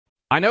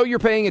I know you're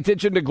paying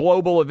attention to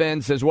global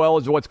events as well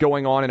as what's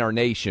going on in our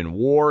nation.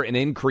 War and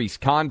increased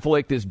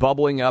conflict is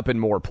bubbling up in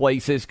more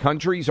places.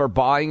 Countries are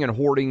buying and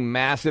hoarding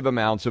massive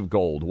amounts of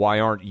gold. Why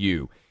aren't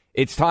you?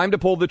 It's time to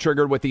pull the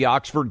trigger with the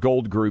Oxford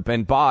Gold Group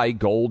and buy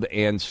gold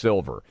and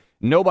silver.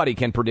 Nobody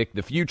can predict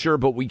the future,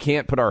 but we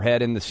can't put our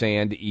head in the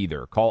sand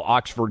either. Call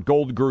Oxford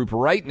Gold Group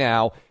right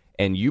now,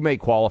 and you may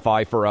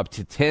qualify for up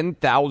to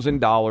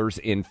 $10,000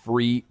 in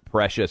free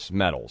precious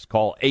metals.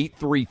 Call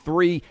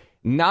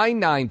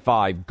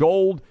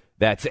 833-995-GOLD.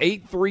 That's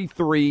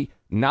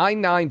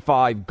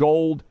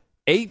 833-995-GOLD,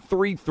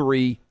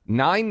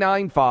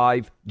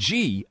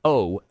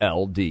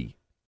 833-995-GOLD.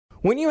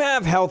 When you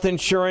have health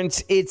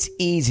insurance, it's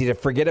easy to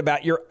forget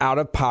about your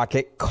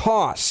out-of-pocket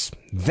costs.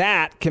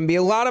 That can be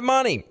a lot of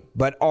money,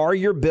 but are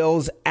your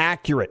bills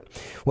accurate?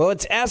 Well,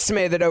 it's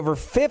estimated that over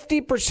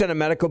 50% of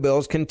medical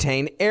bills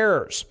contain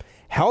errors.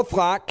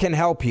 HealthLock can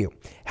help you.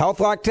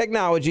 HealthLock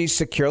technology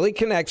securely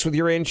connects with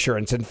your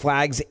insurance and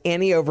flags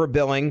any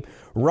overbilling,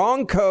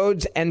 wrong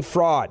codes, and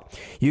fraud.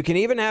 You can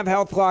even have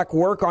HealthLock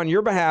work on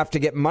your behalf to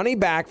get money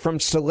back from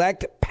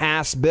select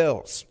past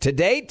bills. To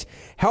date,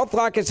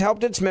 HealthLock has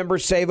helped its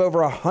members save over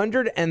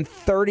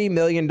 $130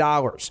 million.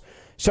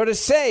 So to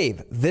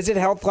save, visit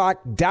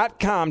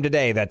healthlock.com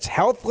today. That's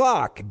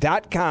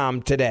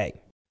healthlock.com today.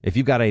 If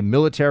you've got a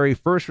military,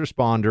 first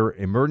responder,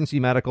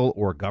 emergency medical,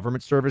 or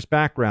government service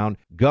background,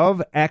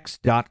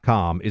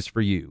 GovX.com is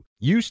for you.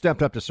 You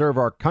stepped up to serve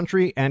our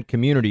country and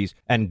communities,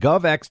 and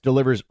GovX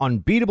delivers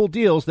unbeatable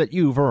deals that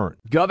you've earned.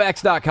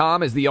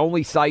 GovX.com is the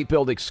only site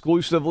built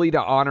exclusively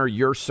to honor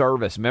your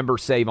service.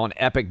 Members save on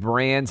epic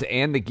brands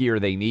and the gear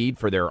they need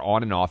for their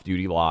on- and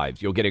off-duty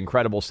lives. You'll get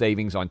incredible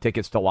savings on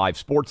tickets to live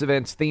sports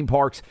events, theme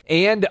parks,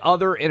 and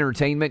other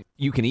entertainment.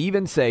 You can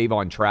even save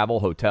on travel,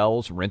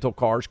 hotels, rental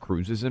cars,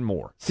 cruises, and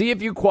more. See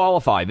if you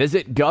qualify.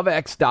 Visit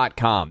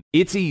GovX.com.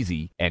 It's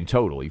easy and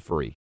totally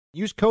free.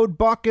 Use code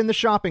BUCK in the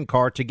shopping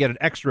cart to get an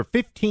extra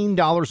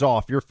 $15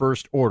 off your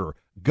first order.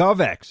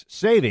 GovX,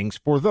 savings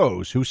for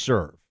those who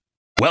serve.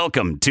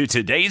 Welcome to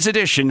today's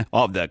edition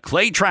of the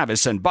Clay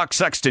Travis and Buck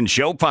Sexton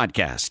Show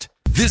podcast.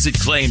 Visit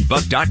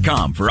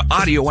clayandbuck.com for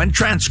audio and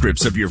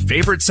transcripts of your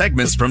favorite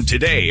segments from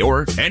today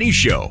or any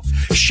show.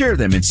 Share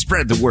them and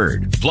spread the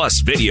word,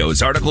 plus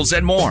videos, articles,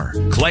 and more.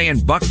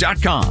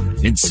 clayandbuck.com,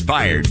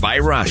 inspired by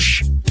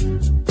Rush.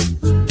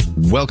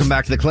 Welcome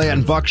back to the Clay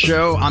and Buck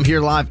Show. I'm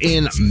here live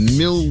in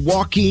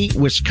Milwaukee,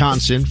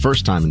 Wisconsin.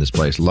 First time in this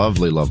place.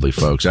 Lovely, lovely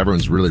folks.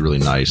 Everyone's really, really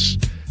nice.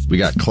 We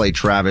got Clay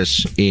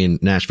Travis in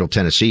Nashville,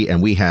 Tennessee,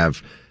 and we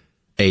have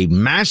a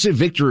massive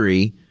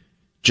victory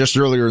just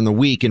earlier in the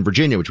week in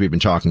Virginia, which we've been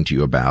talking to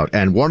you about.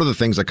 And one of the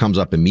things that comes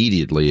up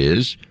immediately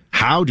is,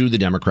 how do the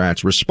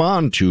Democrats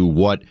respond to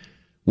what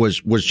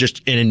was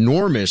just an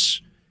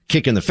enormous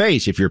kick in the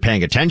face if you're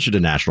paying attention to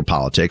national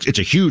politics? It's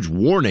a huge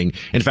warning.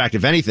 In fact,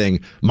 if anything,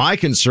 my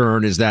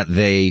concern is that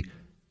they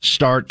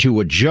start to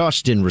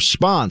adjust in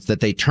response,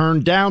 that they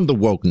turn down the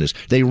wokeness.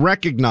 They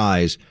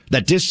recognize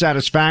that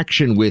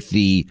dissatisfaction with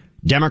the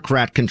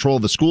Democrat control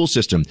of the school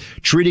system,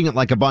 treating it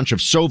like a bunch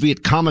of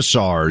Soviet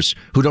commissars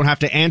who don't have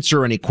to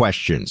answer any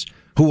questions,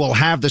 who will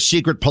have the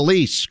secret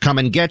police come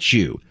and get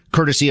you,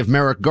 courtesy of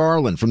Merrick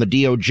Garland from the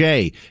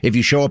DOJ, if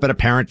you show up at a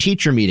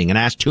parent-teacher meeting and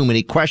ask too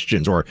many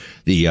questions, or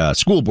the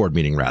school board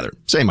meeting, rather.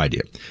 Same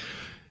idea.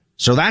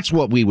 So that's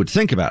what we would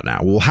think about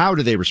now. Well, how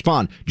do they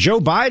respond? Joe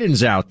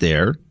Biden's out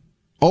there,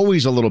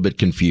 always a little bit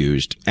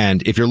confused.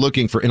 And if you're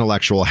looking for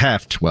intellectual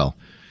heft, well,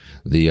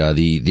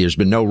 there's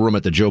been no room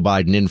at the Joe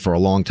Biden Inn for a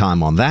long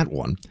time on that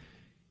one.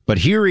 But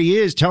here he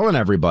is telling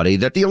everybody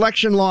that the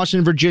election loss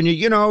in Virginia,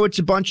 it's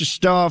a bunch of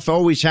stuff,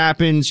 always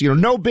happens,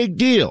 no big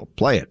deal.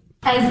 Play it.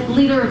 As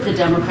leader of the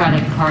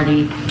Democratic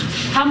Party,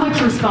 how much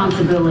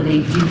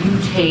responsibility do you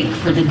take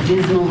for the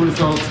dismal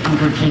results in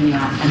Virginia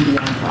and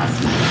beyond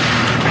last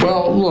night?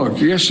 Well,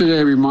 look,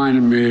 yesterday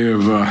reminded me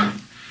of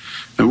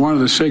that one of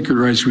the sacred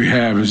rights we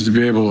have is to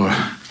be able to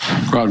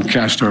go out and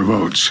cast our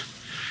votes.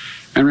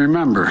 And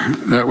remember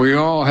that we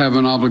all have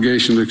an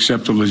obligation to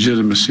accept the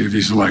legitimacy of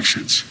these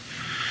elections.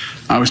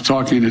 I was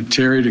talking to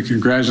Terry to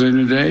congratulate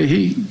him today.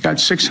 He got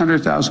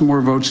 600,000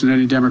 more votes than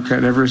any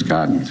Democrat ever has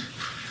gotten.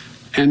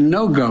 And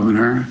no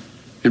governor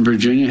in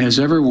Virginia has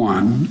ever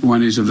won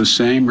when he's of the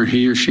same, or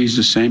he or she's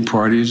the same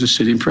party as the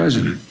sitting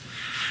president.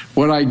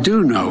 What I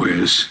do know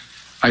is,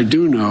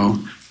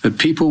 that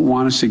people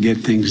want us to get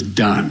things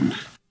done.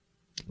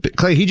 But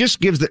Clay, he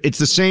just gives it's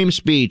the same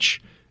speech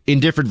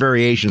in different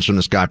variations from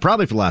this guy,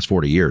 probably for the last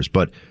 40 years,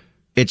 but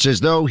it's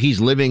as though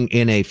he's living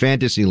in a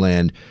fantasy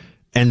land.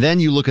 And then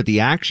you look at the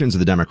actions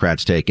the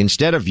Democrats take.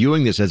 Instead of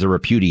viewing this as a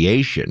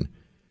repudiation,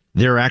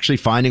 they're actually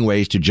finding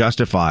ways to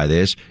justify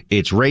this.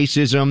 It's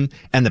racism,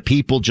 and the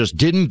people just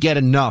didn't get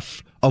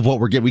enough of what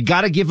we're getting. We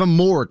got to give them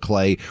more,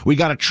 Clay. We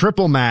got to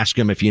triple mask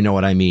them, if you know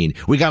what I mean.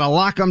 We got to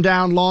lock them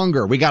down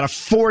longer. We got to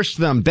force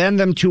them, bend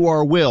them to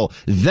our will.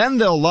 Then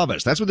they'll love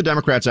us. That's what the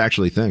Democrats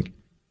actually think.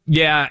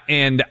 Yeah,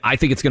 and I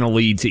think it's going to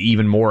lead to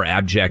even more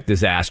abject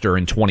disaster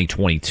in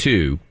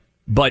 2022.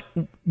 But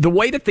the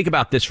way to think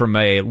about this from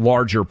a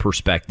larger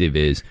perspective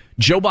is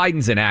Joe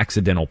Biden's an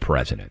accidental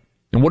president.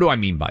 And what do I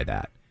mean by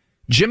that?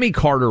 Jimmy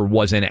Carter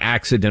was an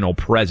accidental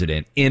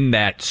president in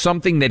that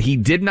something that he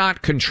did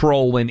not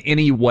control in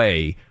any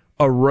way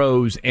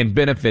arose and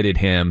benefited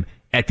him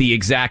at the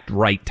exact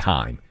right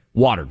time.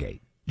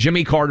 Watergate.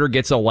 Jimmy Carter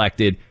gets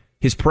elected.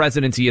 His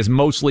presidency is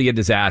mostly a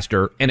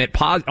disaster. And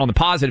on the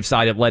positive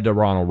side, it led to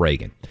Ronald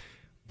Reagan.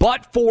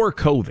 But for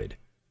COVID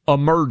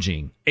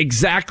emerging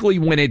exactly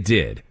when it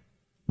did,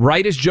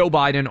 right as Joe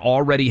Biden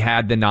already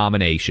had the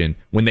nomination,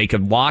 when they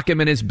could lock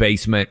him in his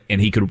basement and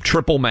he could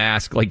triple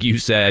mask, like you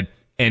said,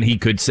 and he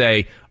could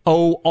say,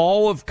 oh,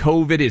 all of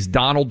COVID is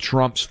Donald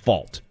Trump's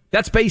fault.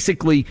 That's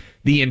basically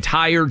the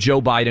entire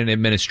Joe Biden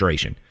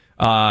administration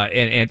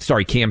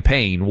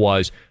campaign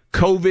was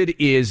COVID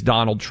is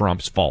Donald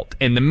Trump's fault.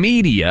 And the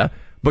media,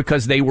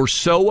 because they were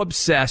so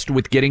obsessed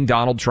with getting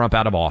Donald Trump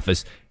out of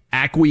office,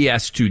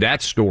 acquiesced to that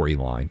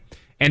storyline.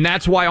 And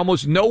that's why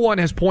almost no one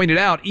has pointed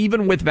out,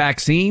 even with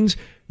vaccines,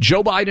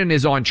 Joe Biden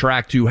is on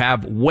track to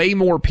have way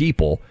more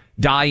people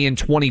die in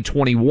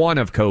 2021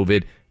 of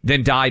COVID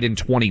than died in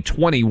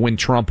 2020 when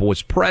Trump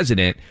was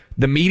president.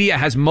 The media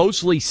has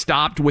mostly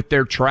stopped with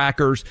their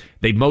trackers.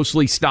 They've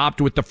mostly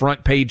stopped with the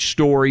front page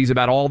stories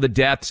about all the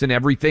deaths and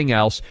everything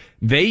else.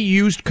 They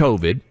used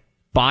COVID,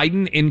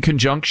 Biden in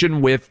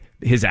conjunction with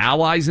his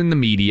allies in the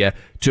media,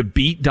 to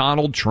beat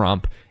Donald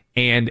Trump.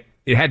 And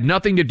it had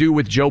nothing to do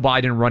with Joe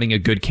Biden running a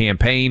good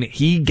campaign.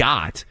 He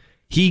got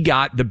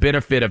the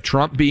benefit of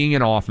Trump being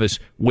in office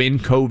when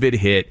COVID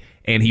hit,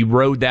 and he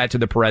rode that to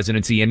the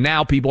presidency, and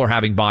now people are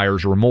having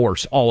buyer's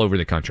remorse all over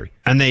the country.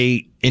 And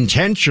they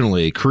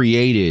intentionally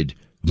created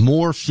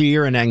more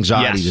fear and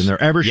anxiety than there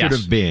ever should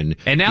have been.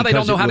 And now they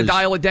don't know how to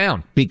dial it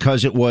down.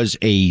 Because it was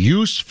a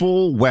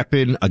useful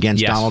weapon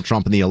against Donald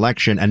Trump in the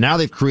election. And now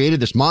they've created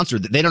this monster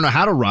that they don't know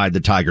how to ride the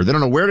tiger. They don't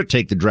know where to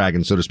take the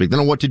dragon, so to speak. They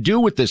don't know what to do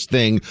with this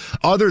thing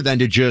other than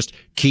to just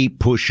keep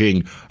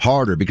pushing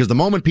harder. Because the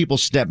moment people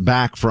step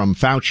back from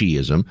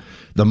Fauciism,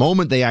 the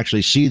moment they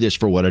actually see this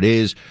for what it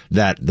is,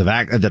 that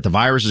the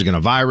virus is going to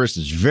virus,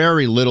 there's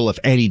very little, if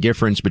any,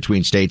 difference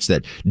between states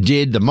that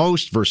did the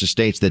most versus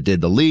states that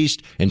did the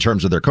least in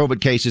terms of their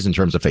COVID cases, in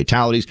terms of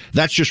fatalities.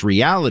 That's just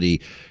reality.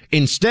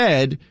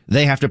 Instead,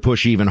 they have to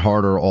push even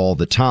harder all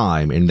the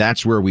time. And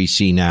that's where we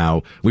see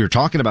now, we were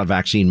talking about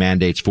vaccine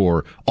mandates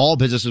for all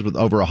businesses with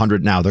over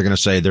 100 now. They're going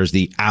to say there's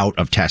the out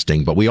of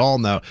testing. But we all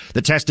know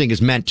the testing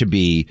is meant to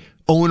be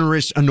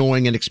onerous,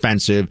 annoying, and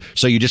expensive,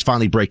 so you just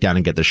finally break down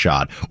and get the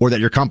shot. Or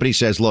that your company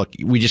says, look,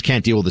 we just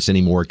can't deal with this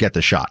anymore, get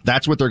the shot.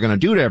 That's what they're going to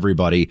do to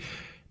everybody.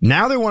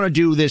 Now they want to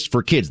do this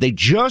for kids. They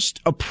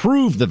just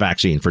approved the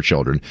vaccine for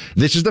children.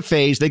 This is the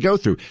phase they go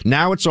through.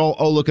 Now it's all,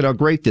 oh, look at how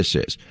great this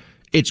is.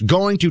 It's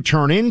going to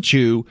turn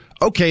into,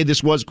 okay,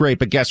 this was great,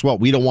 but guess what?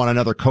 We don't want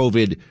another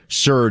COVID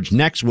surge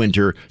next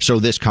winter. So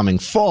this coming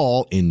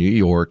fall in New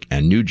York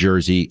and New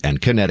Jersey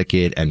and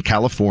Connecticut and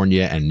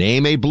California and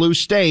name a blue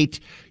state,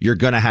 you're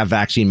going to have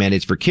vaccine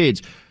mandates for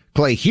kids.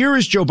 Clay, here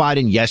is Joe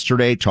Biden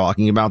yesterday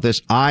talking about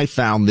this. I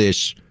found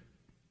this.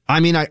 I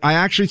mean, I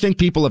actually think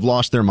people have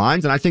lost their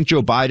minds, and I think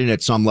Joe Biden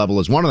at some level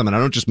is one of them. And I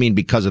don't just mean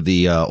because of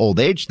the old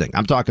age thing.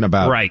 I'm talking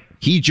about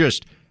he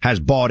just has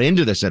bought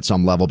into this at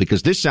some level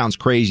because this sounds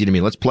crazy to me.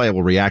 Let's play it.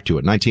 We'll react to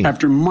it.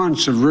 After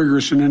months of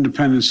rigorous and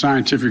independent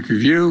scientific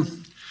review,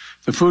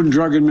 the Food and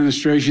Drug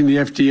Administration, the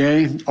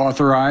FDA,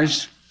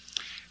 authorized,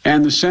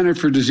 and the Center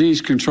for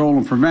Disease Control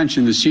and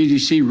Prevention, the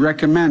CDC,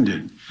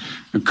 recommended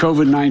the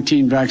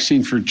COVID-19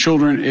 vaccine for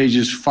children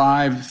ages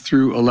 5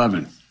 through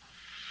 11.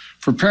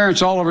 For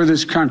parents all over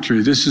this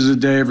country, this is a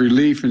day of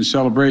relief and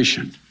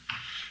celebration.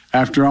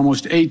 After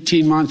almost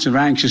 18 months of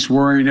anxious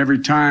worrying every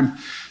time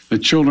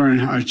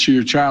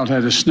your child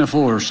had a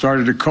sniffle or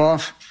started to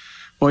cough,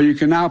 well, you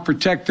can now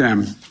protect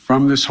them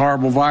from this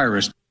horrible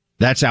virus.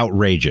 That's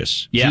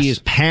outrageous. Yes. He is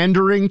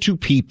pandering to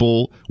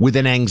people with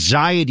an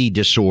anxiety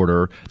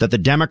disorder that the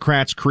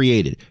Democrats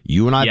created.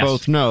 You and I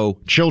both know,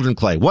 children,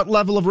 Clay, what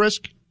level of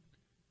risk?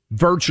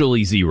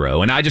 Virtually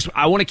zero. And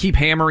I want to keep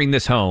hammering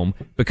this home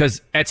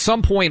because at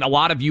some point, a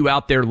lot of you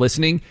out there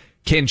listening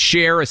can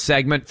share a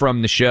segment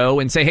from the show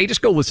and say, hey,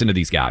 just go listen to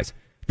these guys.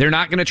 They're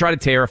not going to try to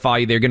terrify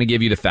you. They're going to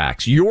give you the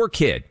facts. Your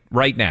kid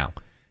right now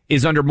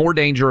is under more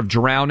danger of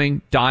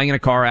drowning, dying in a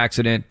car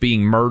accident,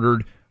 being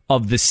murdered,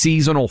 of the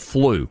seasonal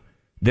flu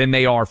than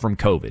they are from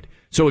COVID.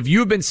 So if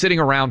you've been sitting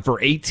around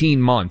for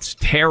 18 months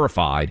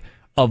terrified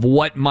of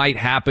what might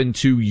happen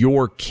to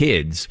your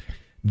kids,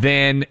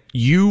 then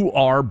you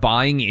are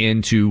buying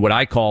into what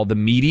I call the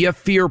media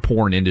fear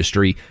porn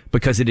industry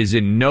because it is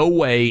in no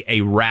way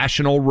a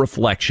rational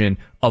reflection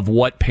of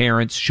what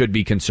parents should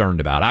be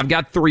concerned about. I've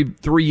got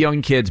three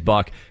young kids,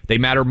 Buck. They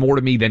matter more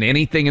to me than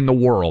anything in the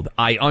world.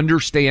 I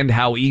understand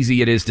how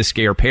easy it is to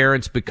scare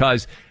parents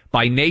because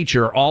by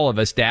nature, all of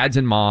us, dads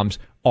and moms,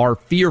 are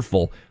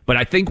fearful. But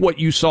I think what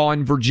you saw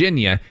in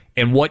Virginia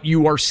and what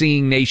you are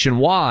seeing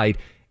nationwide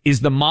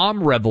is the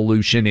mom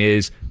revolution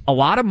is a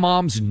lot of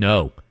moms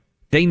know.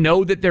 They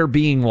know that they're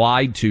being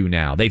lied to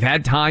now. They've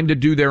had time to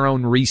do their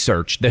own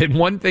research. That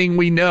one thing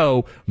we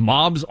know,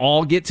 moms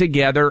all get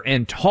together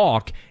and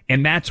talk,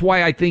 and that's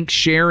why I think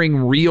sharing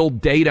real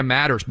data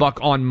matters. Buck,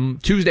 on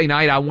Tuesday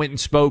night, I went and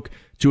spoke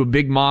to a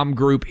big mom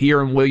group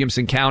here in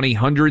Williamson County,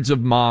 hundreds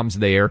of moms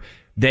there.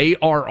 They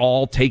are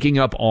all taking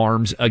up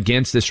arms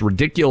against this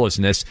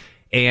ridiculousness.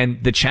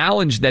 And the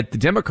challenge that the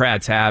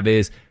Democrats have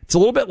is it's a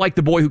little bit like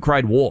the boy who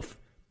cried wolf.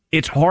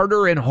 It's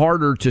harder and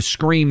harder to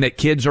scream that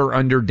kids are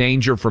under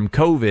danger from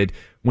COVID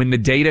when the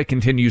data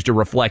continues to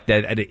reflect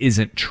that it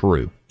isn't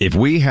true. If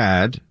we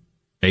had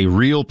a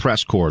real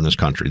press corps in this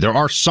country, there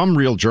are some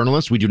real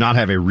journalists. We do not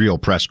have a real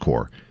press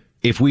corps.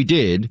 If we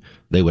did,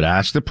 they would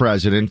ask the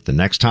president the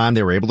next time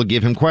they were able to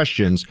give him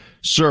questions,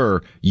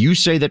 sir, you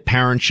say that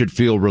parents should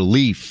feel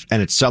relief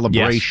and it's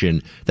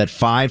celebration that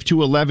 5 to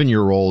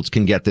 11-year-olds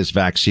can get this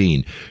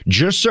vaccine.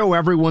 Just so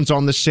everyone's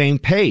on the same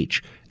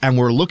page. And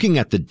we're looking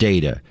at the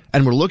data,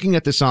 and we're looking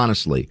at this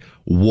honestly.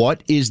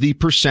 What is the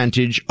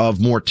percentage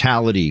of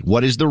mortality?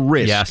 What is the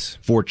risk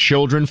for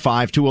children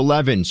 5 to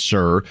 11,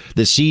 sir?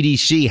 The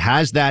CDC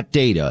has that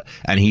data,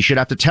 and he should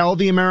have to tell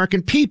the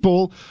American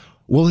people,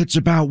 well, it's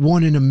about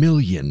 1 in a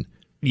million.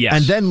 Yes.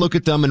 And then look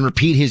at them and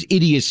repeat his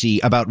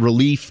idiocy about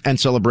relief and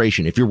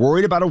celebration. If you're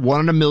worried about a 1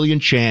 in a million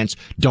chance,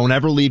 don't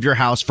ever leave your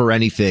house for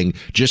anything.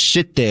 Just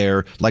sit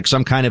there like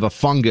some kind of a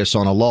fungus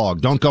on a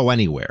log. Don't go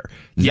anywhere.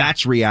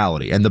 That's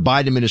reality. And the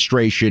Biden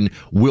administration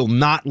will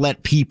not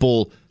let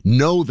people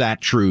know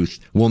that truth,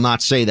 will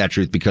not say that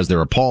truth because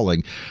they're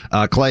appalling.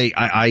 Clay,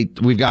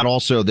 we've got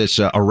also this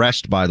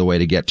arrest, by the way,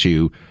 to get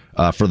to.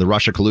 For the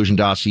Russia collusion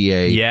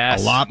dossier.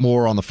 Yes. A lot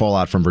more on the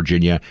fallout from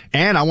Virginia.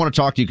 And I want to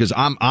talk to you because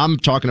I'm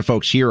talking to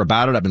folks here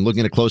about it. I've been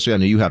looking at it closely. I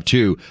know you have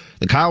too.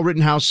 The Kyle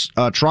Rittenhouse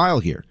trial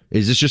here.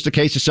 Is this just a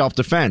case of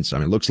self-defense? I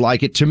mean, it looks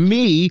like it to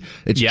me.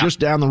 It's just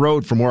down the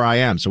road from where I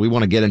am. So we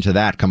want to get into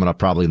that coming up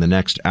probably in the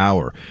next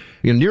hour.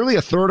 Nearly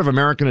a third of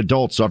American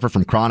adults suffer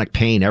from chronic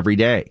pain every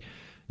day.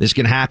 This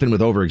can happen with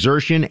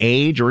overexertion,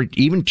 age, or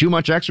even too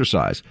much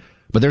exercise.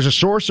 But there's a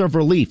source of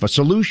relief, a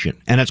solution,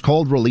 and it's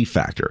called Relief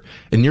Factor.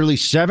 In nearly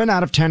 7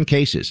 out of 10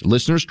 cases,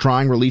 listeners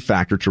trying Relief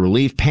Factor to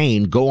relieve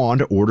pain go on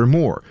to order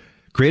more.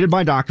 Created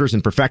by doctors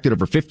and perfected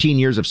over 15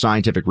 years of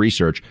scientific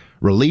research,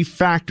 Relief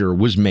Factor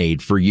was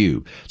made for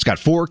you. It's got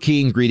 4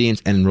 key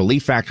ingredients, and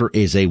Relief Factor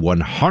is a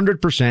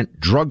 100%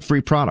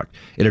 drug-free product.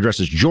 It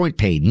addresses joint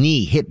pain,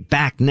 knee, hip,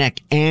 back,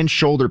 neck, and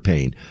shoulder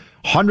pain.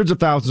 Hundreds of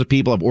thousands of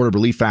people have ordered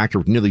Relief Factor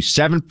with nearly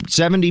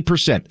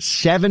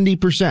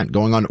 70%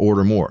 going on to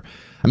order more.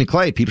 I mean,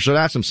 Clay, people should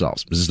ask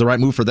themselves, is this the right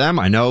move for them?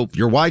 I know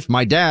your wife,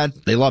 my dad,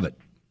 they love it.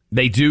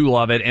 They do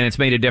love it, and it's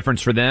made a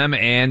difference for them.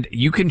 And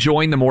you can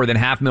join the more than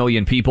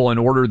 500,000 people and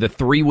order the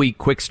 3-week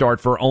quick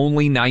start for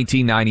only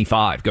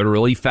 $19.95. Go to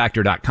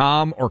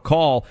ReliefFactor.com or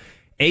call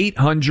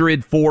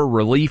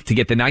 800-4RELIEF to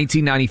get the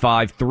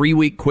 $19.95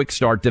 3-week quick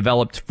start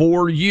developed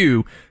for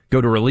you.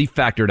 Go to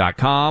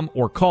ReliefFactor.com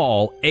or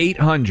call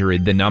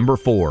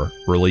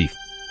 800-4RELIEF.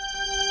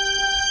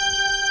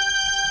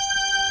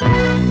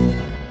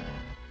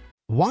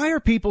 Why are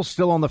people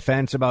still on the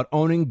fence about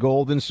owning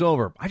gold and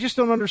silver? I just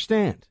don't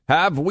understand.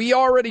 Have we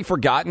already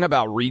forgotten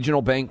about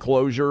regional bank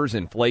closures,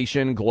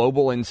 inflation,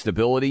 global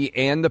instability,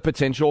 and the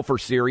potential for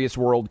serious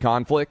world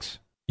conflicts?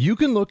 You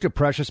can look to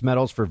precious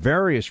metals for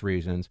various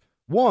reasons.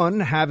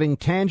 1, having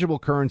tangible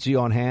currency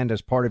on hand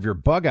as part of your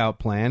bug-out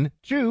plan.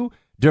 2,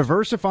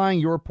 diversifying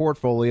your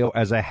portfolio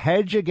as a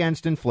hedge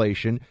against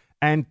inflation.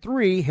 And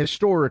 3,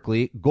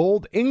 historically,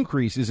 gold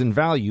increases in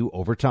value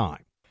over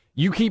time.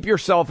 You keep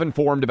yourself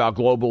informed about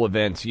global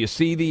events. You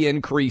see the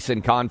increase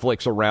in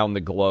conflicts around the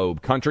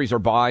globe. Countries are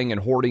buying and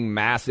hoarding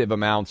massive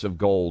amounts of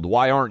gold.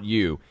 Why aren't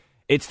you?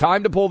 It's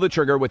time to pull the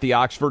trigger with the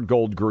Oxford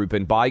Gold Group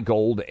and buy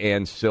gold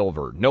and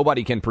silver.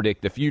 Nobody can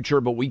predict the future,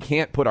 but we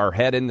can't put our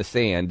head in the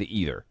sand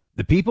either.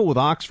 The people with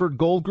Oxford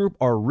Gold Group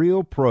are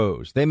real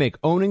pros. They make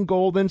owning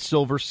gold and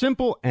silver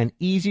simple and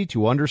easy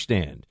to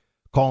understand.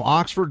 Call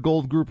Oxford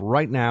Gold Group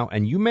right now,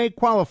 and you may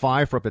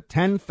qualify for up to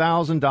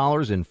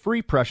 $10,000 in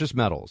free precious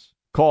metals.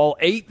 Call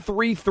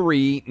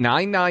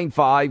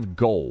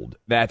 833-995-GOLD.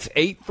 That's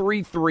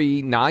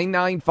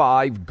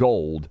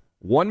 833-995-GOLD.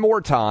 One more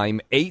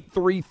time,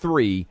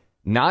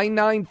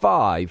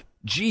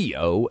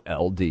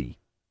 833-995-GOLD.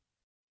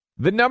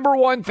 The number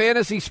one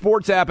fantasy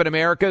sports app in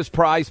America is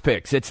Prize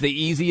Picks. It's the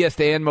easiest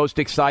and most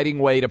exciting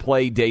way to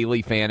play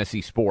daily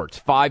fantasy sports.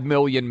 5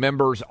 million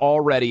members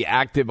already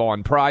active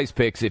on Prize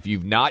Picks. If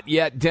you've not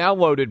yet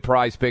downloaded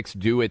Prize Picks,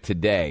 do it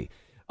today.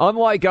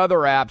 Unlike other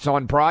apps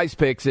on Prize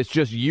Picks, it's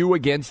just you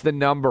against the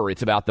number.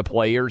 It's about the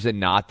players and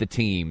not the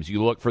teams.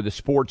 You look for the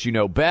sports you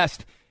know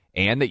best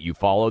and that you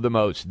follow the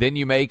most. Then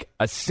you make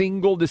a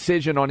single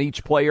decision on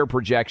each player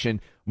projection,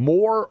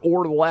 more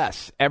or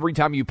less. Every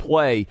time you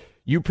play,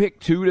 you pick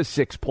 2 to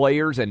 6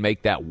 players and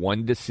make that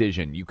one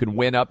decision. You can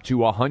win up to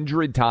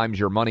 100 times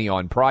your money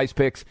on Prize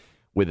Picks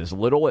with as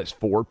little as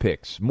 4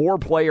 picks. More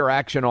player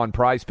action on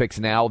Prize Picks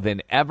now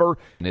than ever,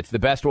 and it's the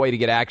best way to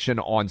get action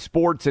on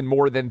sports in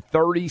more than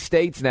 30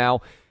 states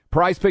now.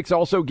 Prize Picks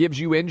also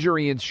gives you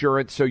injury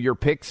insurance so your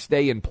picks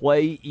stay in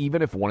play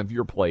even if one of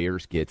your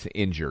players gets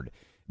injured.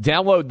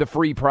 Download the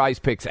free Prize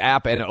Picks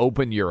app and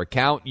open your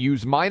account.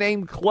 Use my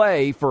name,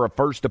 Clay, for a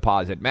first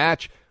deposit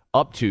match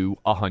up to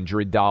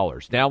 $100.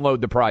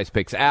 Download the Prize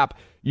Picks app.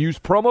 Use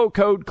promo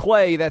code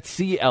CLAY, that's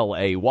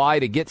C-L-A-Y,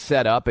 to get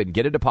set up and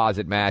get a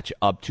deposit match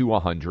up to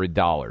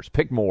 $100.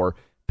 Pick more,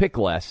 pick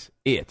less.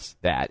 It's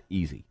that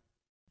easy.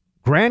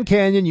 Grand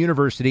Canyon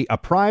University, a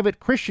private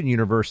Christian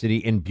university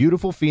in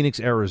beautiful Phoenix,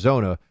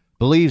 Arizona,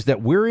 believes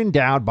that we're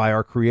endowed by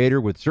our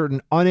Creator with certain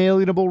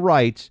unalienable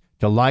rights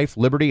to life,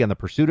 liberty, and the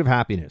pursuit of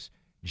happiness.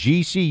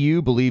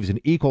 GCU believes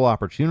in equal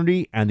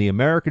opportunity, and the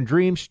American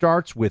dream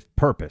starts with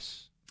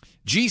purpose.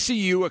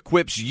 GCU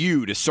equips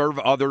you to serve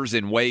others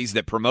in ways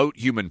that promote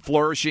human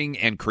flourishing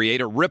and create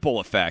a ripple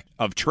effect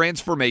of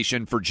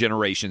transformation for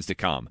generations to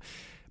come.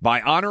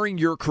 By honoring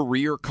your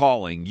career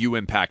calling, you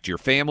impact your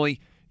family,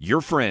 your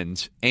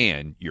friends,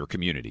 and your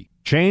community.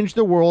 Change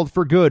the world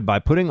for good by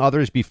putting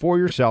others before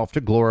yourself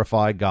to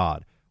glorify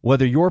God.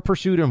 Whether your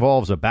pursuit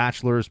involves a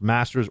bachelor's,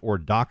 master's, or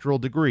doctoral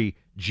degree,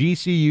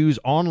 GCU's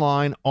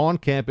online,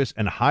 on-campus,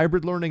 and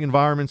hybrid learning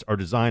environments are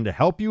designed to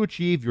help you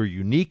achieve your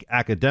unique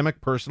academic,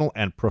 personal,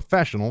 and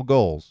professional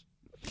goals.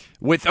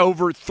 With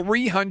over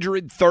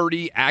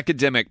 330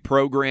 academic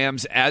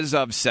programs as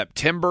of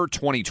September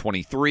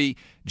 2023,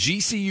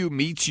 GCU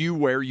meets you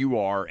where you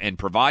are and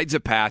provides a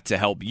path to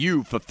help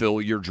you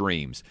fulfill your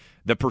dreams.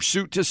 The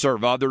pursuit to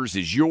serve others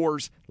is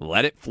yours.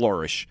 Let it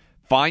flourish.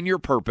 Find your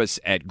purpose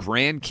at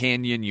Grand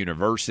Canyon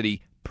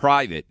University,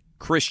 private,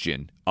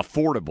 Christian,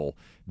 affordable.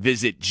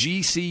 Visit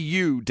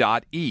gcu.edu.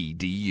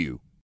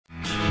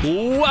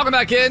 Welcome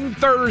back in.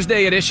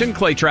 Thursday edition,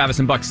 Clay Travis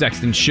and Buck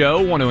Sexton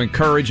Show. Want to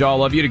encourage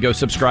all of you to go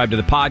subscribe to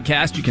the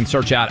podcast. You can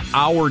search out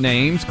our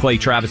names, Clay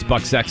Travis,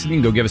 Buck Sexton. You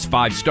can go give us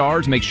 5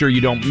 stars. Make sure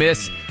you don't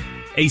miss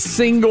a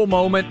single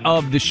moment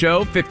of the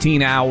show,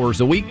 15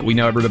 hours a week. We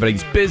know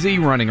everybody's busy,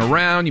 running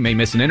around. You may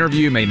miss an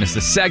interview, you may miss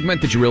a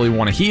segment that you really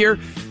want to hear.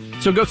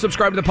 So go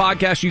subscribe to the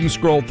podcast. You can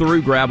scroll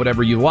through, grab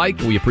whatever you like.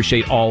 We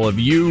appreciate all of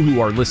you who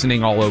are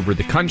listening all over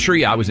the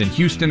country. I was in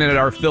Houston at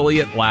our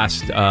affiliate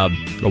last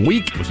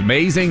week. It was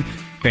amazing.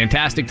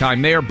 Fantastic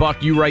time there.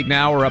 Buck, you right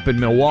now are up in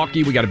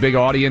Milwaukee. We got a big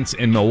audience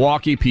in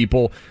Milwaukee,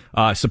 people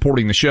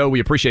supporting the show. We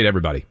appreciate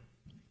everybody.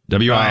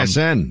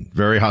 WISN,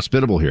 very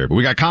hospitable here. But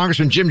we got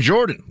Congressman Jim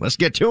Jordan. Let's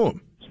get to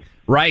him.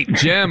 Right,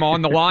 Jim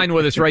on the line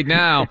with us right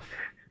now.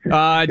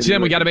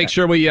 Jim, we got to make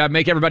sure we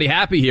make everybody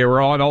happy here.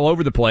 We're all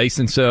over the place,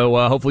 and so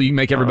hopefully you can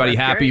make everybody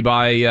happy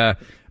by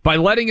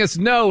letting us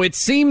know. It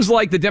seems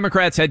like the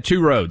Democrats had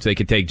 2 roads they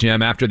could take,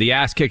 Jim, after the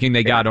ass kicking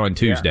they got on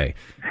Tuesday.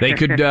 They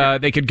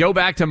could go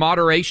back to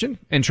moderation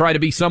and try to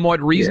be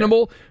somewhat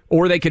reasonable,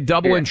 or they could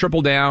double and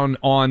triple down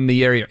on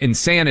the area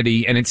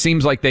insanity. And it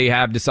seems like they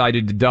have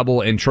decided to double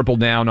and triple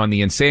down on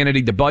the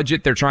insanity. The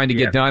budget they're trying to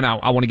get done.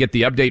 I want to get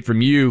the update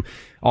from you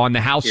on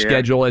the House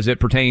schedule as it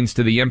pertains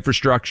to the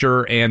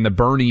infrastructure and the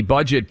Bernie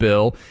budget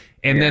bill.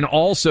 And then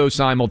also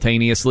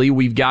simultaneously,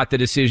 we've got the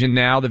decision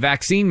now. The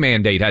vaccine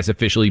mandate has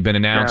officially been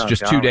announced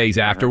just 2 days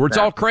afterwards.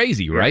 It's all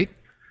crazy, right?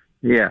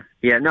 Yeah.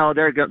 No,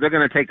 they're going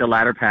to take the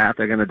latter path.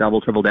 They're going to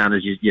double, triple down,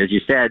 as you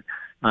said.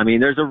 I mean,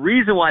 there's a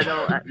reason why,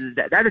 though.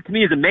 That to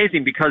me is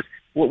amazing, because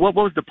what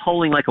was the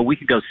polling like a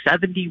week ago?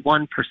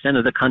 71%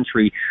 of the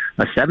country,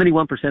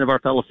 71% of our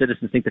fellow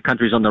citizens think the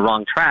country's on the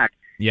wrong track.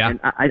 Yeah.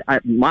 And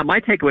my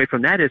takeaway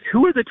from that is,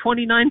 who are the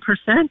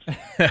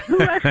 29%?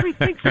 Who actually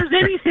thinks there's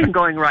anything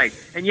going right?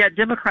 And yet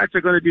Democrats are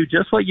going to do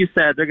just what you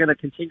said. They're going to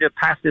continue to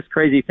pass this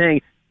crazy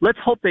thing. Let's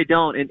hope they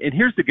don't. And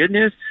here's the good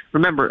news.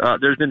 Remember,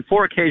 there's been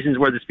 4 occasions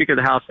where the Speaker of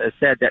the House has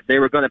said that they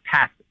were going to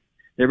pass it.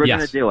 They were going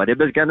to do it.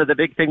 The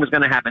big thing was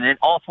going to happen. And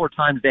all 4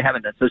 times they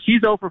haven't done. So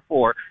she's 0 for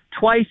 4.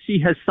 Twice she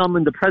has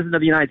summoned the President of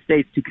the United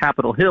States to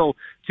Capitol Hill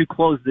to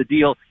close the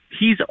deal.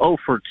 He's 0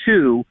 for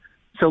 2.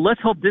 So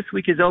let's hope this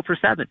week is 0 for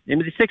 7. I mean,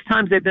 the 6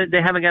 times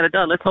they haven't got it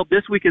done. Let's hope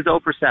this week is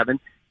 0 for 7,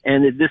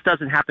 and this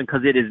doesn't happen,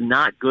 because it is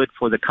not good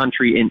for the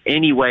country in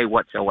any way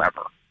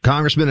whatsoever.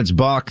 Congressman, it's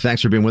Buck.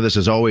 Thanks for being with us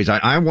as always.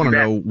 I want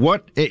to know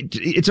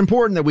it's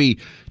important that we,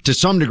 to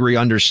some degree,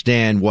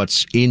 understand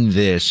what's in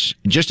this,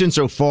 just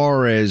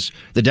insofar as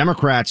the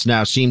Democrats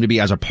now seem to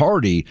be, as a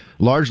party,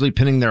 largely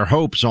pinning their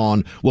hopes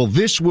on, well,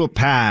 this will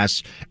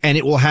pass and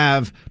it will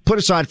have, put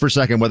aside for a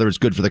second whether it's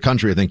good for the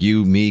country. I think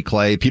you, me,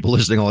 Clay, people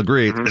listening all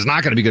agree it's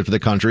not going to be good for the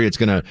country. It's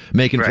going to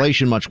make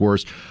inflation much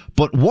worse.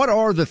 But what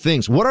are the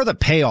things, what are the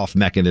payoff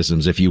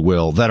mechanisms, if you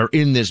will, that are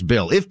in this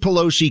bill? If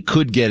Pelosi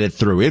could get it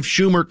through, if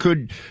Schumer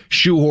could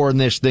shoehorn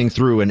this thing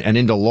through and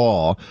into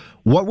law,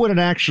 what would it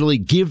actually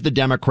give the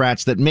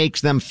Democrats that makes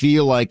them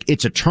feel like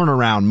it's a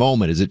turnaround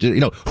moment? Is it,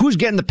 who's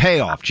getting the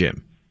payoff,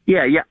 Jim?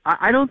 Yeah.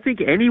 I don't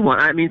think anyone.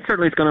 I mean,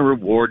 certainly it's going to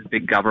reward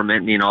big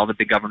government. All the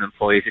big government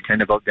employees who tend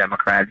to vote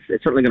Democrats.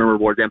 It's certainly going to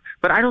reward them.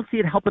 But I don't see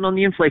it helping on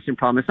the inflation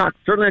problem. It's not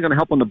certainly going to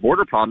help on the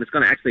border problem. It's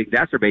going to actually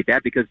exacerbate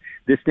that, because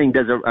this thing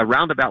does a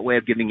roundabout way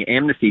of giving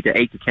amnesty to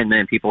 8 to 10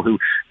 million people who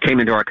came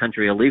into our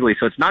country illegally.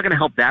 So it's not going to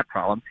help that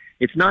problem.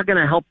 It's not going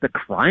to help the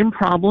crime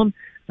problem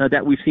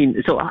that we've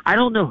seen. So I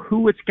don't know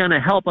who it's going to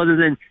help, other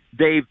than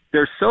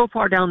they're so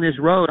far down this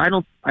road.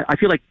 I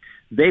feel like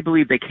they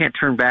believe they can't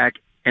turn back,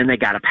 and they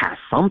got to pass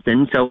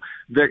something. So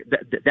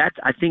that's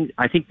I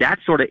think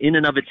that's sort of in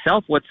and of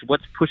itself what's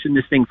pushing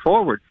this thing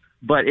forward.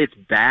 But it's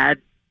bad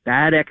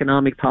bad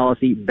economic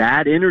policy,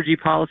 bad energy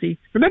policy.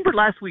 Remember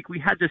last week we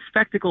had this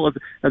spectacle of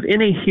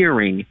in a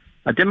hearing,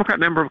 a Democrat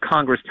member of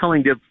Congress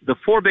telling the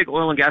four big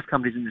oil and gas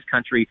companies in this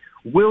country,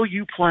 will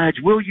you promise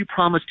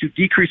to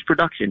decrease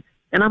production?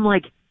 And I'm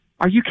like,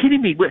 are you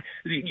kidding me?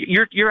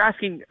 You're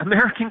asking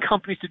American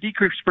companies to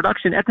decrease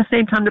production at the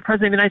same time the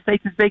President of the United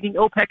States is begging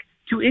OPEC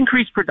to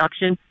increase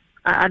production.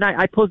 And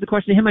I posed the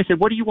question to him. I said,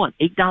 what do you want,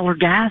 $8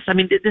 gas? I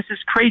mean, this is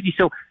crazy.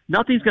 So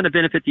nothing's going to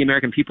benefit the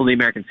American people, the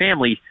American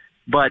family.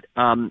 But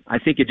I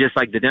think it just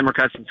like the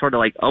Democrats are sort of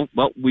like, oh,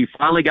 well, we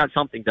finally got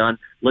something done.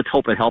 Let's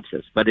hope it helps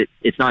us. But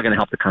it's not going to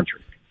help the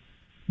country.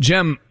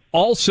 Jim,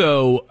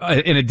 also,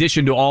 in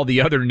addition to all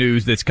the other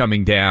news that's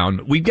coming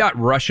down, we've got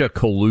Russia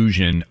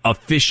collusion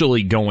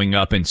officially going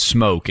up in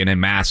smoke in a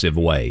massive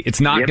way.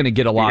 It's not going to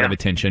get a lot of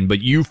attention,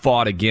 but you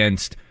fought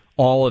against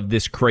all of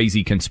this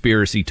crazy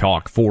conspiracy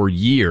talk for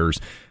years.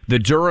 The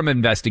Durham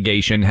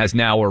investigation has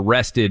now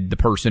arrested the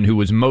person who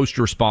was most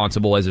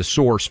responsible as a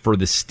source for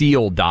the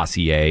Steele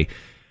dossier.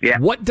 Yeah.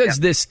 What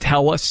does this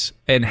tell us,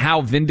 and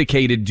how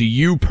vindicated do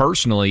you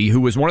personally, who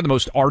was one of the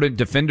most ardent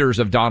defenders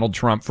of Donald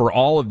Trump for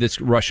all of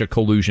this Russia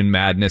collusion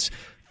madness,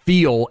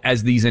 feel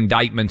as these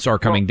indictments are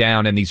coming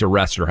down and these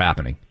arrests are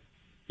happening?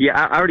 Yeah,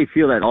 I already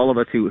feel that all of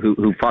us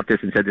who fought this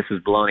and said this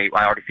was baloney,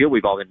 I already feel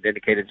we've all been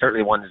vindicated.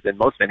 Certainly one who's been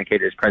most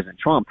vindicated is President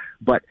Trump.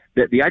 But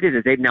the idea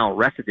that they've now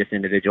arrested this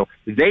individual,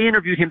 they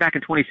interviewed him back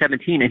in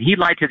 2017, and he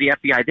lied to the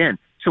FBI then.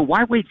 So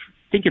why wait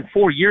thinking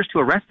 4 years to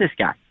arrest this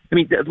guy? I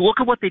mean, look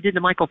at what they did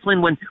to Michael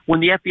Flynn when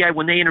the FBI,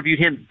 when they interviewed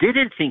him,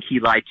 didn't think he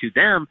lied to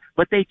them,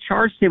 but they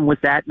charged him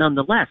with that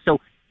nonetheless. So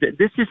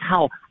this is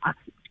how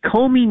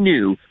Comey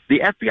knew, the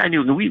FBI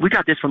knew, and we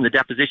got this from the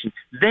deposition.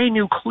 They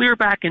knew clear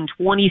back in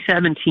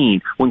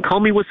 2017 when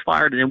Comey was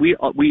fired, and then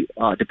we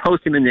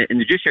deposed him in the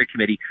Judiciary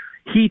Committee.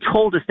 He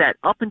told us that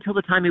up until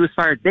the time he was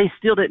fired, they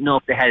still didn't know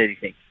if they had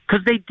anything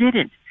because they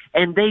didn't,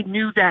 and they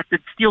knew that the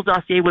Steele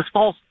dossier was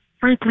false.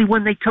 Frankly,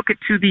 when they took it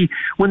to the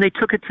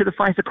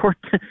FISA court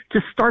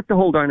to start the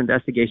whole darn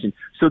investigation.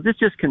 So this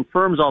just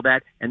confirms all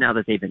that. And now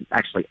that they've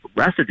actually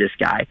arrested this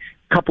guy,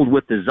 coupled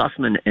with the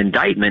Zussman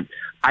indictment,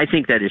 I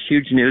think that is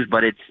huge news.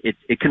 But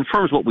it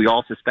confirms what we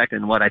all suspect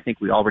and what I think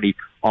we already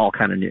all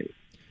kind of knew.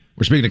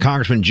 We're speaking to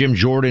Congressman Jim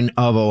Jordan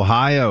of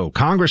Ohio.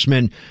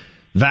 Congressman,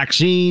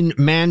 vaccine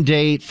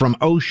mandate from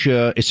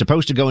OSHA is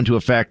supposed to go into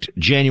effect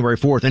January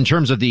 4th in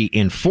terms of the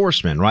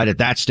enforcement, right? At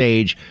that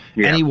stage,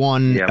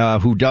 anyone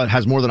who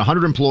has more than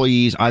 100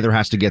 employees either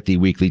has to get the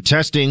weekly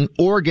testing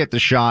or get the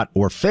shot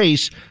or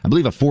face, I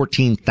believe, a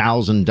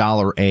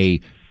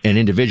 $14,000 an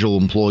individual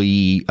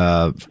employee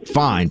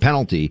fine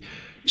penalty.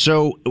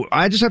 So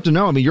I just have to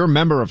know, I mean, you're a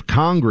member of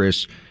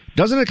Congress.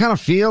 Doesn't it kind of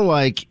feel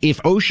like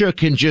if OSHA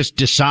can just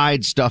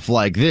decide stuff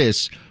like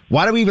this,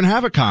 why do we even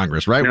have a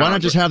Congress, right? Why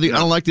not just have the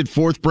unelected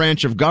fourth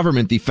branch of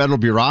government, the federal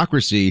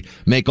bureaucracy,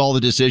 make all the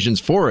decisions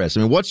for us?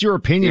 I mean, what's your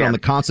opinion on the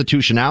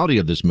constitutionality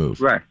of this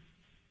move? Right.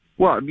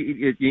 Well, I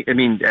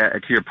mean,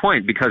 to your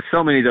point, because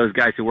so many of those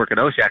guys who work at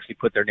OSHA actually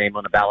put their name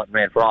on the ballot and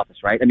ran for office,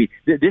 right? I mean,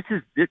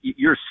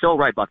 you're so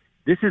right, Buck.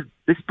 This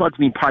bugs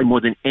me probably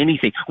more than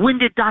anything. When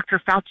did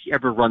Dr. Fauci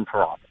ever run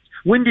for office?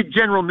 When did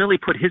General Milley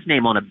put his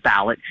name on a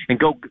ballot and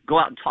go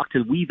out and talk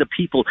to we the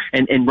people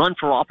and run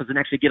for office and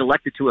actually get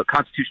elected to a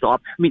constitutional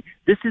office? I mean,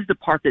 this is the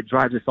part that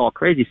drives us all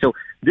crazy. So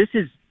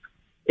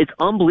it's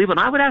unbelievable.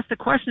 And I would ask the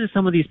question to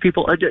some of these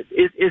people,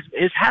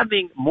 is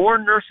having more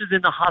nurses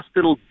in the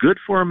hospital good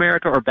for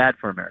America or bad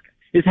for America?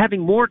 Is having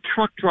more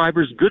truck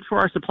drivers good for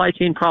our supply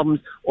chain problems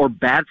or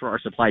bad for our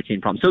supply chain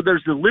problems? So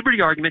there's the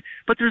liberty argument,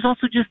 but there's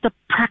also just the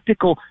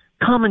practical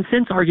common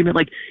sense argument.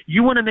 Like,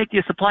 you want to make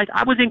the supplies.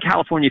 I was in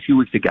California a few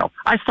weeks ago.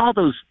 I saw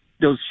those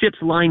ships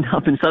lined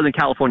up in Southern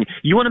California.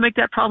 You want to make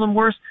that problem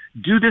worse?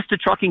 Do this to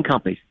trucking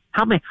companies.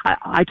 How many?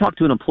 I talked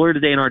to an employer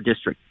today in our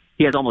district.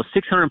 He has almost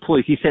 600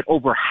 employees. He said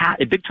over half,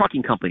 a big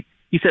trucking company.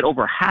 He said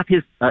over half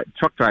his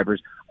truck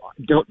drivers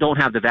don't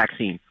have the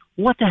vaccine.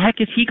 What the heck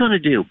is he going to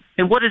do?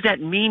 And what does that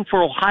mean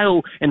for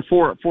Ohio and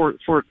for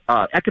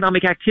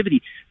economic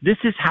activity? This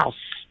is how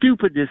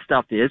stupid this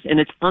stuff is, and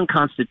it's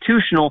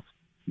unconstitutional.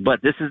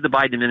 But this is the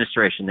Biden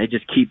administration. They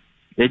just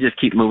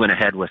keep moving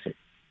ahead with it.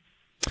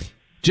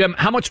 Jim,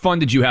 how much fun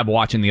did you have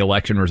watching the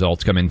election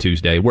results come in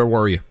Tuesday? Where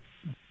were you?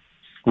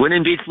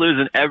 Winning beats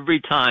losing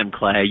every time,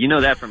 Clay. You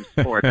know that from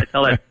sports. I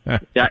tell it.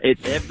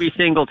 It's every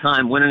single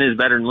time. Winning is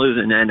better than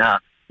losing. And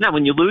now,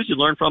 when you lose, you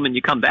learn from it and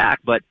you come back.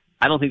 But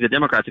I don't think the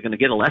Democrats are going to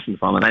get a lesson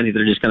from it. I think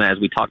they're just going to, as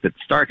we talked at the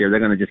start here, they're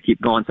going to just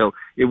keep going. So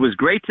it was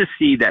great to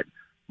see that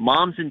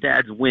moms and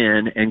dads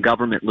win and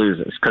government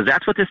loses, because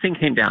that's what this thing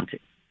came down to.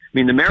 I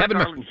mean, the Merrick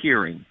Garland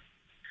hearing,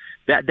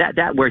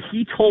 that where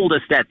he told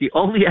us that the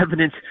only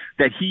evidence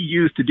that he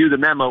used to do the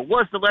memo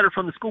was the letter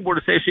from the School Board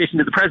Association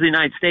to the President of the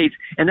United States,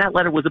 and that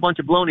letter was a bunch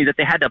of baloney that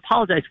they had to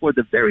apologize for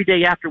the very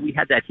day after we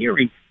had that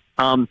hearing.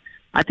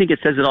 I think it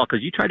says it all,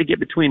 because you try to get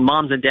between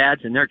moms and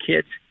dads and their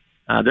kids,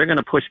 they're going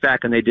to push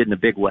back, and they did in a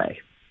big way.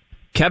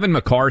 Kevin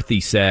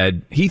McCarthy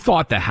said he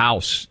thought the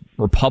House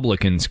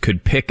Republicans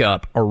could pick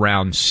up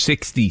around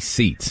 60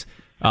 seats.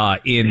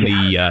 in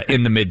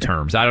the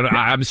midterms. I don't know.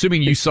 I'm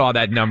assuming you saw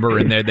that number,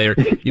 and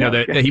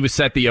he was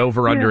set the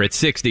over under at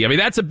 60. I mean,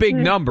 that's a big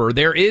number.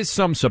 There is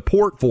some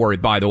support for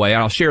it, by the way.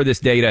 And I'll share this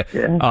data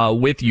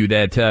with you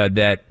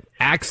that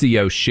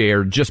Axios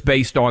shared just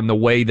based on the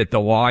way that the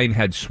line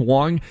had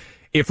swung.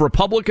 If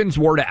Republicans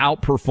were to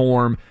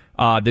outperform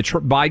the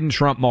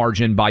Biden-Trump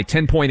margin by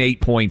 10.8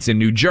 points in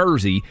New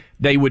Jersey,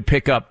 they would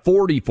pick up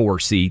 44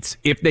 seats.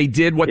 If they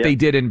did what they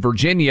did in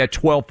Virginia,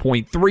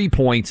 12.3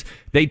 points,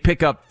 they'd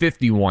pick up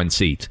 51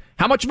 seats.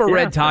 How much of a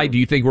red tide do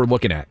you think we're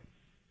looking at?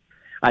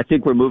 I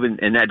think we're moving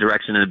in that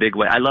direction in a big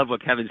way. I love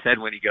what Kevin said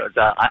when he goes,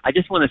 I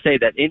just want to say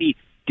that any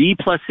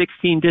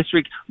D+16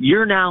 district,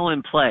 you're now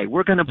in play.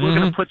 We're going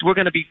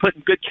to be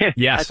putting good kids.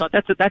 Yes. I thought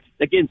that's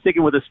again,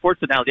 sticking with the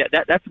sports analogy.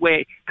 That's the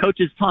way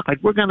coaches talk. Like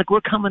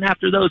we're coming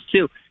after those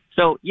too.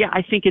 So yeah,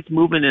 I think it's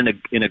moving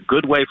in a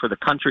good way for the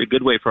country, a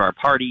good way for our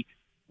party,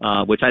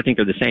 which I think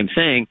are the same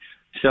thing.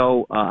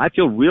 So I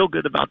feel real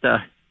good about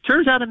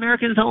turns out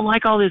Americans don't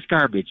like all this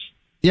garbage.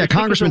 Yeah,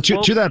 Congressman,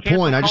 to that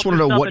point, I just want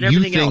to know what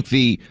you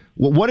think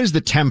what is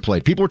the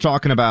template? People were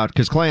talking about,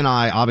 because Clay and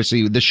I,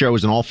 obviously, this show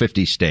is in all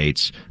 50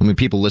 states. I mean,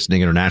 people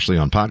listening internationally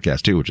on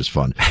podcasts, too, which is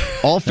fun.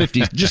 All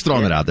 50, just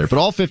throwing it out there. But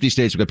all 50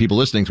 states, we've got people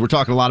listening. So we're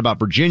talking a lot about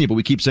Virginia, but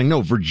we keep saying,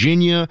 no,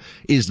 Virginia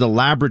is the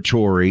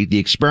laboratory. The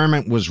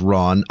experiment was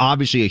run.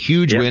 Obviously, a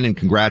huge win, and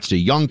congrats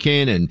to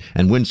Youngkin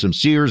and Winsome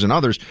Sears and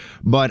others.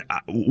 But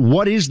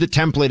what is the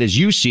template as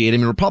you see it? I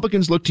mean,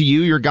 Republicans look to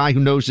you. You're a guy who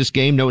knows this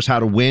game, knows how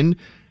to win.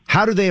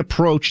 How do they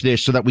approach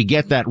this so that we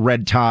get that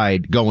red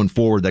tide going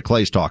forward that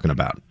Clay's talking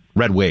about?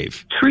 Red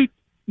wave.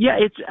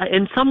 It's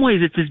in some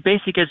ways it's as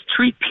basic as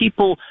treat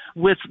people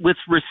with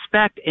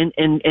respect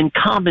and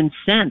common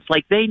sense.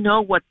 Like they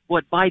know what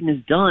Biden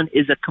has done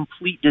is a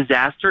complete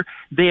disaster.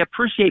 They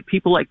appreciate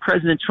people like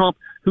President Trump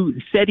who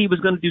said he was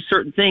going to do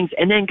certain things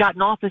and then got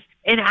in office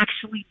and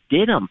actually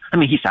did them. I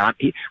mean, I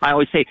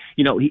always say,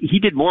 he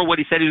did more what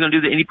he said he was going to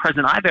do than any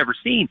president I've ever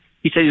seen.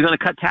 He said he was going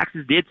to cut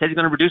taxes, said he's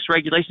going to reduce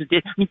regulations, I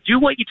mean, do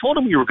what you told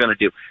him you were going to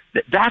do.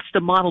 That's the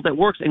model that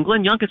works. And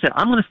Glenn Youngkin said,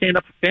 I'm going to stand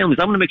up for families.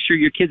 I'm going to make sure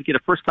your kids get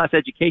a first-class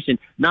education,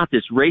 not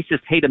this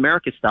racist, hate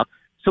America stuff.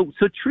 So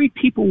treat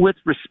people with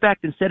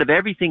respect instead of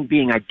everything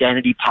being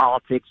identity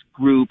politics,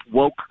 group,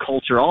 woke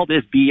culture, all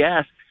this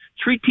BS.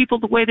 Treat people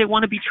the way they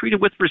want to be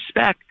treated with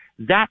respect.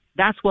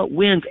 That's what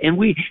wins.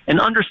 And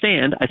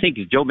understand, I think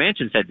Joe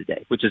Manchin said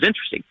today, which is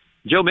interesting.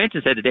 Joe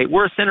Manchin said today,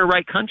 we're a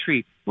center-right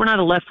country. We're not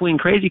a left-wing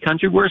crazy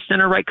country. We're a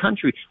center-right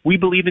country. We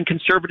believe in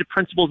conservative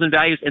principles and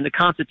values in the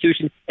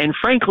Constitution. And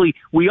frankly,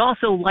 we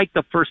also like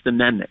the First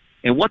Amendment.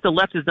 And what the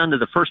left has done to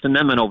the First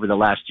Amendment over the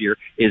last year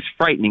is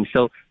frightening.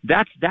 So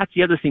that's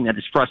the other thing that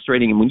is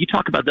frustrating. And when you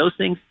talk about those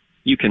things,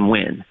 you can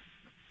win.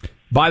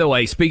 By the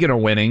way, speaking of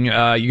winning, you're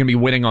going to be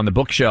winning on the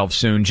bookshelf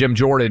soon. Jim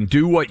Jordan,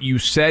 Do What You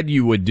Said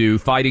You Would Do,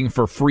 Fighting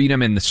for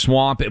Freedom in the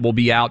Swamp. It will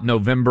be out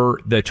November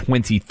the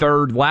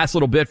 23rd. Last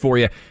little bit for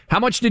you. How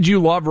much did you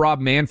love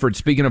Rob Manfred,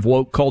 speaking of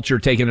woke culture,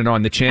 taking it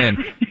on the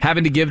chin,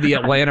 having to give the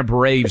Atlanta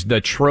Braves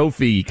the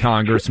trophy,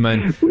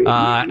 Congressman,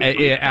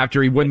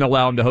 after he wouldn't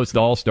allow him to host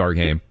the All-Star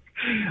game?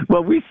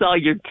 Well, we saw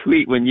your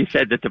tweet when you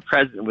said that the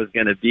president was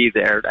going to be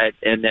there, right?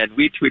 And then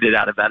we tweeted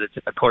out about it,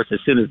 of course, as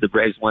soon as the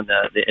Braves won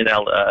the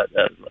NL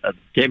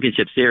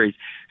championship series.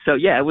 So,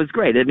 yeah, it was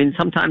great. I mean,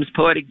 sometimes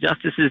poetic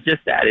justice is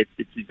just that.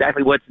 It's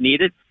exactly what's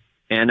needed.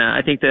 And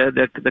I think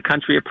the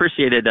country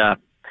appreciated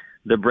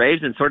the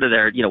Braves and sort of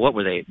their, what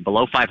were they,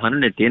 below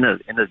 500 at the end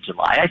of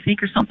July, I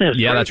think, or something?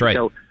 Yeah, that's right.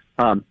 So,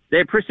 they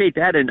appreciate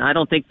that, and I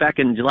don't think back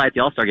in July at the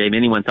All-Star game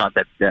anyone thought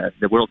that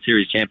the World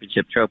Series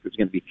championship trophy was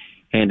going to be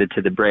handed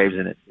to the Braves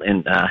at the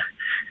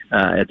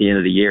end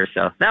of the year.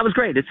 So that was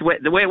great. It's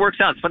the way it works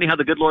out. It's funny how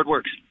the good Lord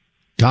works.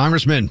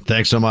 Congressman,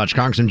 thanks so much.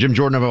 Congressman Jim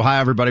Jordan of Ohio,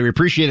 everybody. We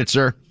appreciate it,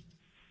 sir.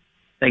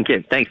 Thank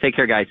you. Thanks. Take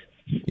care, guys.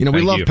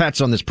 We love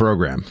pets on this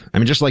program. I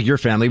mean, just like your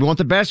family, we want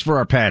the best for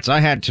our pets. I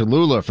had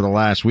Tallulah for the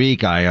last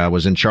week. I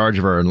was in charge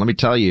of her, and let me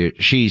tell you,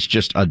 she's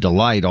just a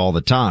delight all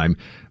the time.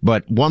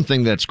 But one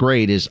thing that's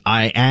great is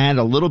I add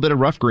a little bit of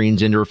rough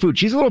greens into her food.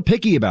 She's a little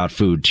picky about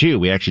food, too.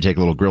 We actually take a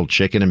little grilled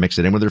chicken and mix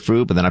it in with her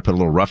food, but then I put a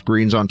little rough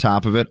greens on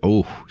top of it.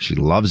 Oh, she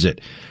loves it.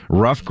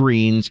 Rough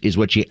greens is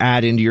what you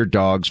add into your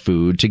dog's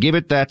food to give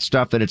it that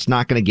stuff that it's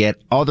not going to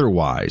get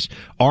otherwise.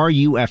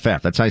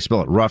 RUFF, that's how you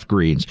spell it, rough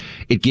greens.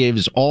 It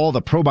gives all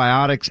the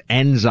probiotics,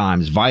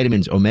 enzymes,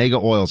 vitamins, omega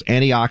oils,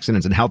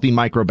 antioxidants, and healthy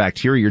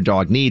microbacteria your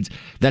dog needs.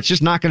 That's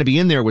just not going to be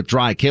in there with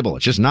dry kibble.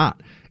 It's just not.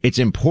 It's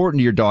important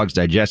to your dog's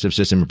digestive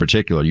system in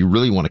particular. You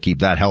really want to keep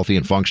that healthy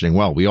and functioning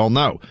well. We all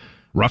know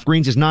rough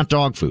greens is not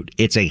dog food.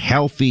 It's a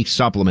healthy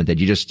supplement that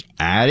you just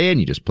add in.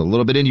 You just put a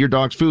little bit into your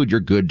dog's food.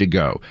 You're good to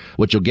go.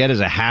 What you'll get is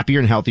a happier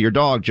and healthier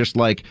dog, just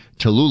like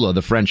Tallulah,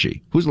 the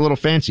Frenchie, who's a little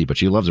fancy, but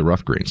she loves the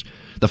rough greens.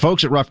 The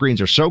folks at Rough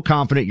Greens are so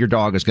confident your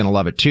dog is going to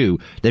love it too.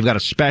 They've got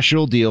a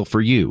special deal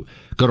for you.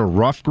 Go to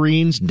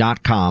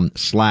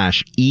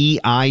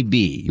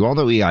roughgreens.com/EIB. You all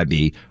know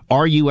EIB.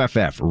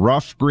 RUFF.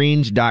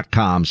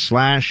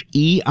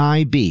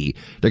 Roughgreens.com/EIB.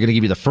 They're going to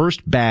give you the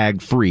first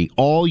bag free.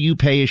 All you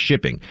pay is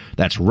shipping.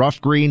 That's roughgreens.com/EIB.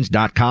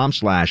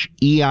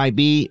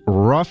 roughgreens.com/EIB,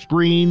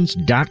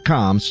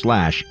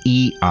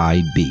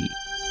 roughgreens.com/EIB.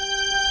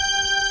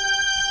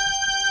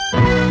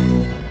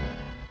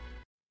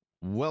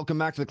 Welcome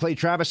back to the Clay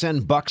Travis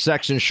and Buck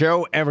Sexton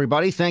Show,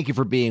 everybody. Thank you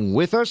for being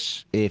with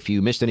us. If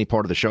you missed any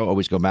part of the show,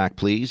 always go back,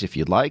 please, if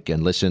you'd like,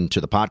 and listen to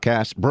the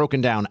podcast,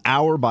 broken down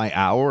hour by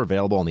hour,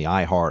 available on the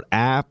iHeart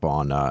app,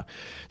 on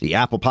the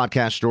Apple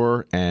Podcast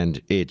Store,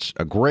 and it's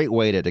a great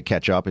way to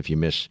catch up if you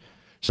miss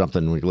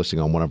something when you're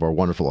listening on one of our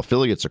wonderful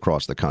affiliates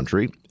across the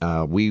country.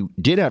 We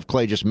did have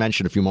Clay just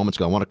mentioned a few moments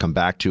ago. I want to come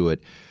back to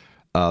it.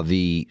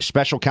 The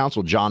special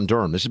counsel, John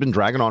Durham. This has been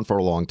dragging on for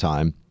a long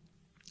time.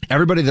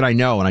 Everybody that I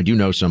know, and I do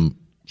know some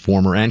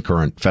former and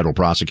current federal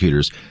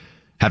prosecutors,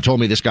 have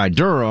told me this guy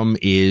Durham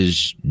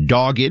is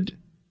dogged.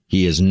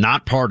 He is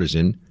not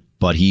partisan,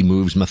 but he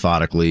moves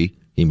methodically.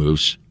 He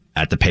moves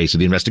at the pace of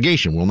the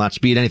investigation, will not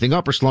speed anything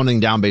up or slow anything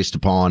down based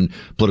upon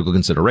political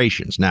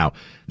considerations. Now,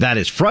 that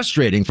is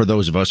frustrating for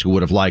those of us who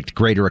would have liked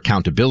greater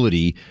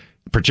accountability,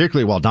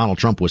 particularly while Donald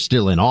Trump was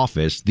still in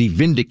office, the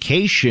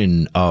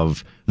vindication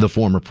of the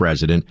former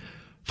president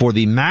for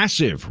the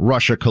massive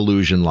Russia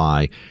collusion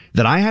lie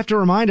that I have to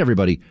remind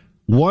everybody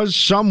was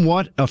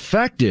somewhat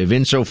effective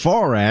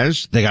insofar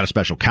as they got a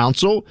special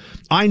counsel.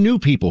 I knew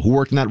people who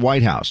worked in that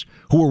White House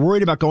who were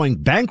worried about going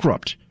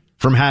bankrupt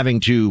from having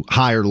to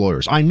hire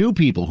lawyers. I knew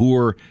people who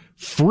were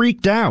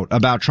freaked out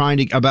about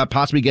about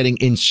possibly getting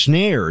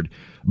ensnared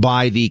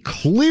by the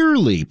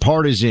clearly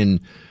partisan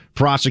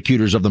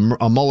prosecutors of the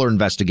Mueller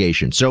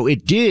investigation. So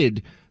it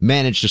did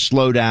manage to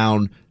slow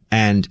down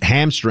and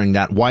hamstring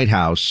that White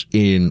House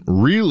in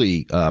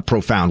really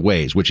profound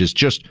ways, which is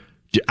just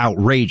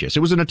outrageous. It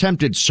was an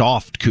attempted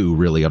soft coup,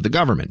 really, of the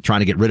government,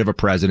 trying to get rid of a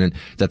president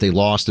that they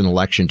lost an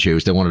election to.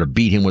 So they wanted to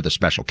beat him with a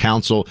special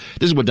counsel.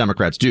 This is what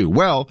Democrats do.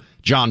 Well,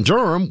 John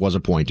Durham was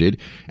appointed,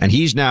 and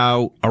he's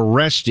now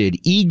arrested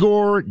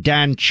Igor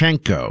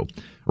Danchenko,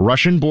 a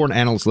Russian-born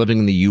analyst living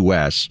in the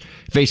U.S.,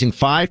 facing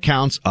 5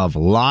 counts of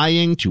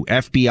lying to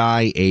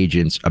FBI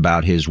agents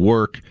about his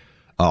work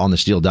on the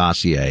Steele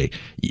dossier.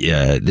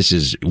 This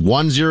is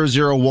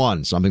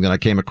 1001, something that I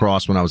came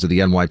across when I was at the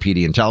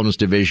NYPD Intelligence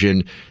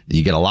Division.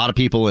 You get a lot of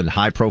people in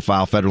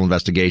high-profile federal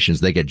investigations.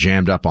 They get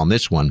jammed up on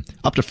this one.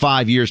 Up to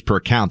 5 years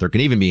per count. There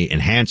can even be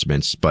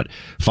enhancements, but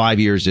 5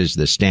 years is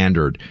the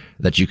standard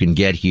that you can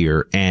get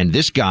here. And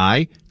this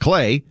guy,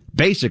 Clay,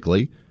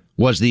 basically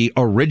was the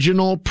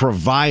original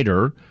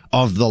provider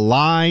of the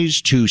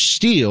lies to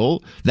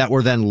Steele that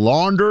were then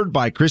laundered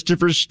by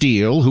Christopher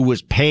Steele, who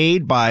was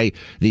paid by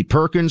the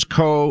Perkins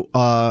Coie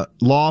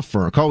law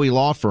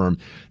firm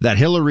that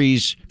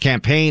Hillary's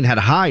campaign had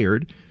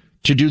hired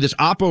to do this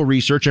Oppo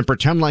research and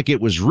pretend like it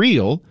was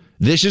real.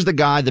 This is the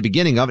guy, the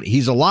beginning of it.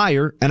 He's a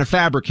liar and a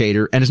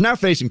fabricator and is now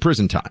facing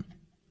prison time.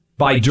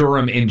 By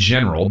Durham in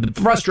general. The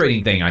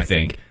frustrating thing, I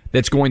think,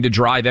 that's going to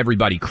drive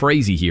everybody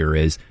crazy here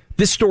is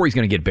this story's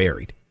going to get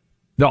buried.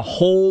 The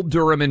whole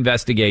Durham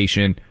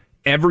investigation,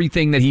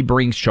 everything that he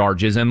brings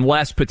charges,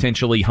 unless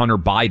potentially Hunter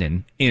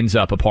Biden ends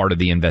up a part of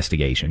the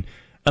investigation,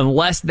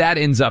 unless that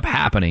ends up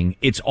happening,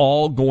 it's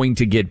all going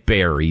to get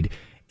buried.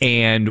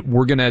 And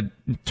we're going to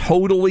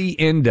totally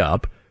end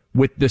up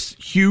with this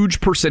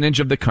huge percentage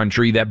of the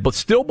country that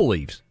still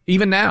believes,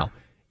 even now,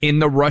 in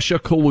the Russia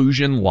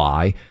collusion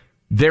lie.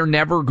 They're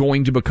never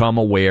going to become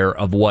aware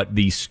of what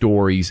these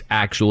stories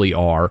actually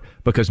are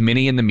because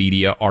many in the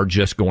media are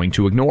just going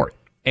to ignore it.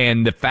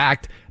 And the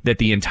fact that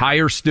the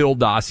entire Steele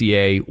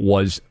dossier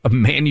was a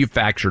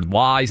manufactured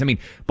lies. I mean,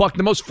 Buck,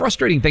 the most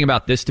frustrating thing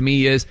about this to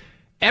me is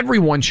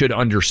everyone should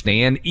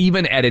understand,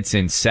 even at its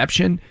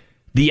inception,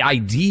 the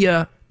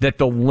idea that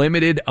the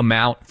limited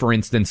amount, for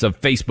instance,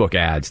 of Facebook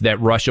ads that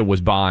Russia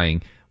was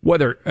buying,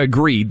 whether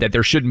agreed that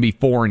there shouldn't be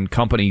foreign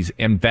companies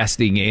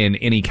investing in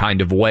any kind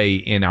of way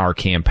in our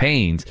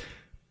campaigns.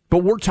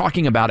 But we're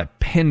talking about a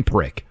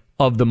pinprick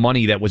of the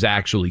money that was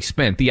actually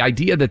spent. The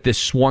idea that this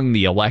swung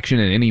the election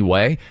in any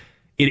way,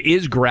 it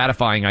is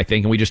gratifying, I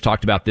think, and we just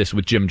talked about this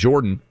with Jim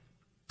Jordan,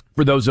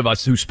 for those of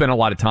us who spent a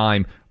lot of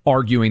time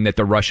arguing that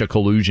the Russia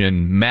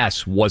collusion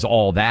mess was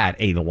all that,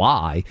 a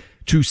lie,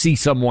 to see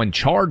someone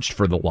charged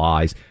for the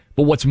lies.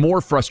 But what's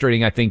more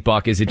frustrating, I think,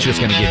 Buck, is it's just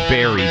going to get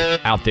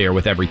buried out there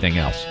with everything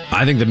else.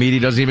 I think the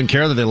media doesn't even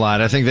care that they lied.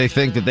 I think they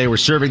think that they were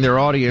serving their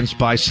audience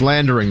by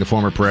slandering the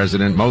former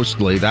president.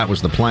 Mostly, that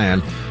was the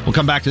plan. We'll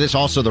come back to this.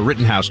 Also, the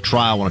Rittenhouse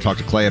trial. I want to talk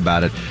to Clay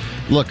about it.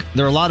 Look,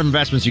 there are a lot of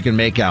investments you can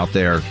make out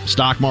there.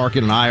 Stock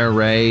market and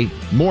IRA.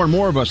 More and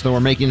more of us, though,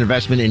 are making an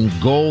investment in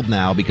gold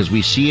now because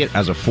we see it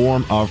as a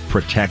form of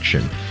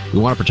protection. We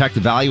want to protect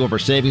the value of our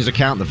savings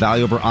account, the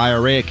value of our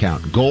IRA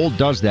account. Gold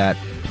does that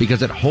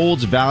because it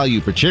holds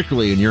value,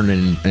 particularly in your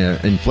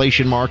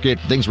inflation market,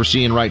 things we're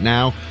seeing right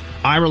now.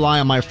 I rely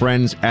on my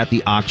friends at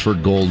the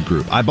Oxford Gold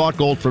Group. I bought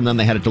gold from them.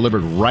 They had it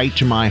delivered right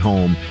to my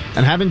home.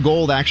 And having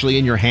gold actually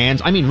in your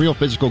hands, I mean real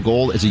physical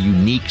gold, is a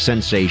unique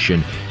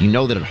sensation. You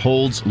know that it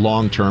holds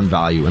long-term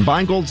value. And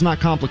buying gold is not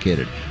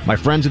complicated. My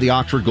friends at the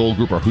Oxford Gold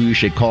Group are who you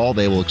should call.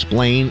 They will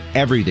explain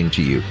everything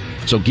to you.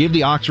 So give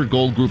the Oxford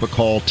Gold Group a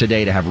call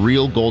today to have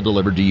real gold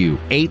delivered to you.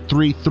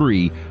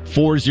 833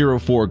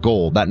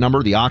 833-404-GOLD. That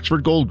number, the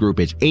Oxford Gold Group,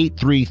 is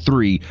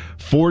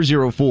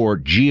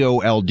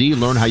 833-404-GOLD.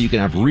 Learn how you can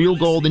have real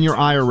gold in your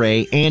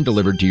IRA and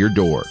delivered to your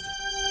door.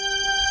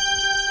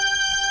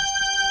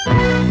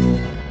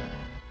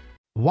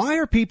 Why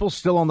are people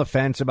still on the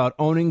fence about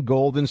owning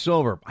gold and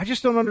silver? I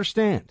just don't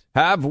understand.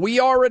 Have we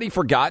already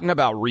forgotten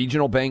about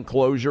regional bank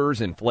closures,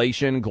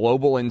 inflation,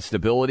 global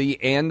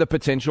instability, and the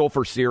potential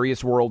for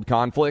serious world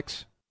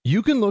conflicts?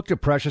 You can look to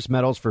precious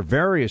metals for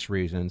various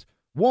reasons.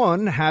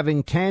 1,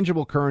 having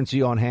tangible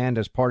currency on hand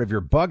as part of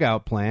your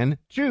bug-out plan.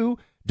 2,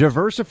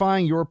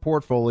 diversifying your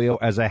portfolio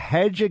as a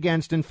hedge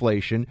against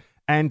inflation.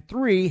 And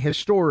 3,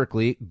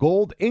 historically,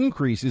 gold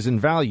increases in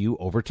value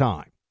over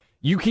time.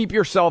 You keep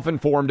yourself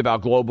informed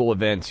about global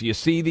events. You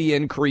see the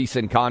increase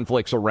in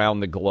conflicts around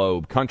the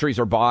globe. Countries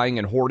are buying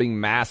and hoarding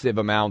massive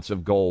amounts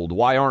of gold.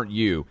 Why aren't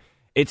you?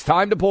 It's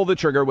time to pull the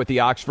trigger with the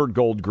Oxford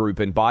Gold Group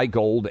and buy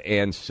gold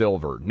and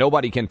silver.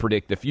 Nobody can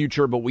predict the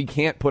future, but we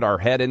can't put our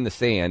head in the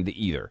sand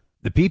either.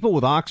 The people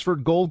with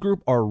Oxford Gold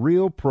Group are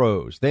real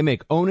pros. They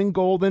make owning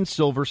gold and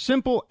silver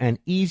simple and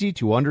easy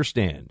to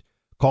understand.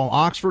 Call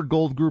Oxford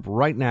Gold Group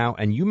right now,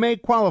 and you may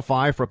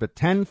qualify for up to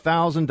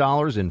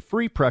 $10,000 in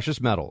free precious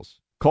metals.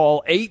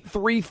 Call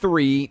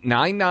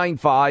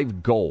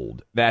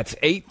 833-995-GOLD. That's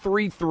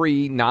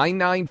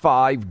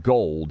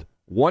 833-995-GOLD.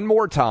 One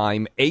more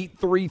time,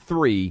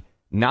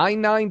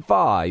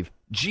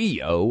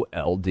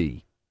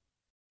 833-995-GOLD.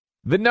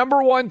 The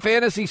number one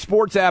fantasy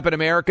sports app in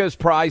America is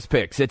Prize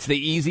Picks. It's the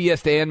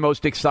easiest and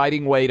most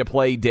exciting way to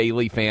play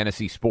daily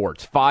fantasy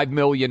sports. 5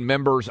 million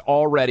members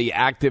already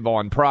active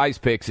on Prize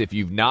Picks. If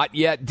you've not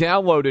yet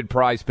downloaded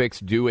Prize Picks,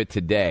 do it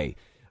today.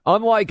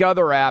 Unlike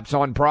other apps,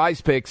 on Prize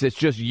Picks, it's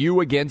just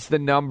you against the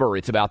number.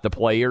 It's about the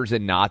players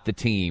and not the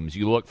teams.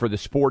 You look for the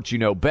sports you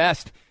know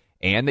best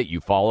and that you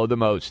follow the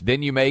most.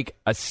 Then you make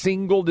a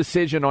single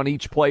decision on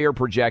each player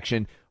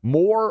projection,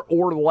 more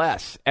or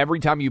less. Every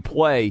time you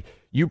play,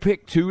 you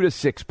pick 2 to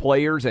 6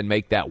 players and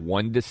make that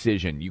one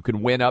decision. You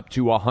can win up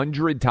to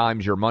 100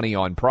 times your money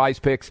on Prize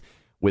Picks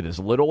with as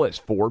little as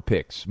 4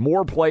 picks.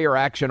 More player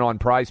action on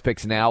Prize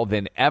Picks now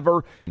than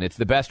ever, and it's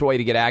the best way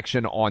to get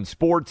action on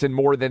sports in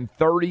more than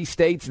 30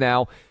 states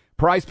now.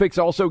 Prize Picks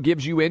also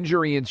gives you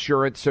injury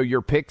insurance, so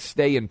your picks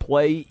stay in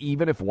play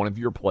even if one of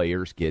your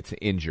players gets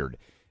injured.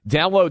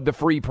 Download the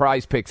free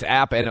Prize Picks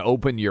app and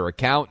open your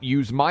account.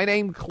 Use my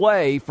name,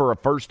 Clay, for a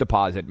first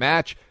deposit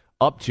match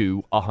up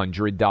to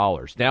 $100.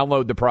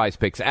 Download the Prize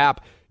Picks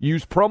app.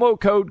 Use promo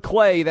code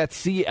CLAY,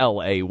 that's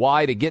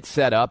CLAY, to get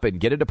set up and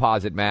get a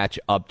deposit match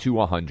up to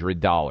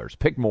 $100.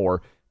 Pick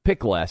more,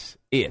 pick less.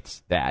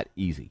 It's that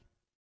easy.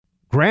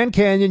 Grand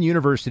Canyon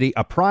University,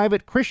 a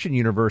private Christian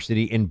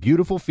university in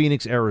beautiful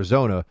Phoenix,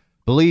 Arizona,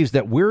 believes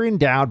that we're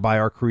endowed by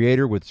our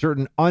Creator with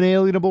certain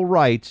unalienable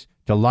rights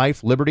to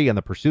life, liberty, and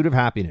the pursuit of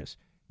happiness.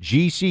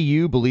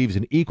 GCU believes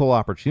in equal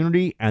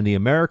opportunity, and the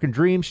American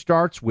dream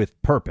starts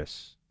with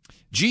purpose.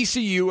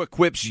 GCU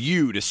equips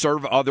you to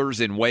serve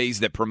others in ways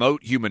that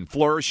promote human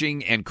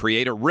flourishing and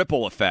create a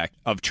ripple effect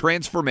of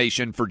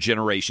transformation for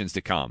generations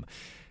to come.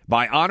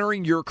 By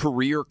honoring your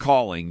career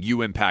calling,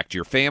 you impact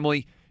your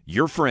family,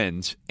 your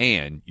friends,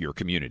 and your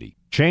community.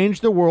 Change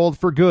the world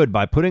for good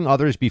by putting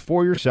others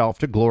before yourself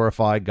to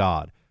glorify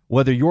God.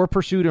 Whether your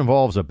pursuit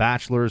involves a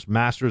bachelor's,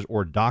 master's,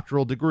 or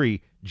doctoral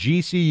degree,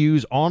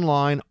 GCU's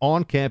online,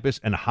 on-campus,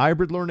 and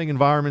hybrid learning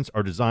environments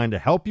are designed to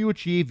help you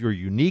achieve your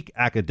unique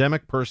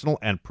academic, personal,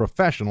 and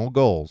professional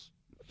goals.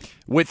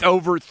 With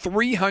over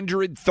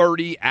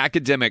 330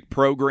 academic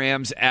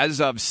programs as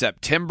of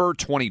September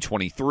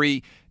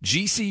 2023,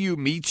 GCU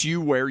meets you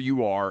where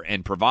you are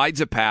and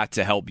provides a path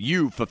to help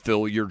you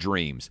fulfill your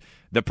dreams.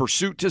 The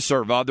pursuit to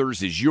serve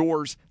others is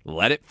yours.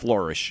 Let it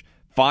flourish.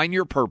 Find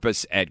your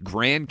purpose at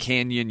Grand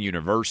Canyon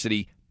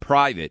University,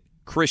 private,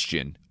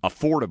 Christian,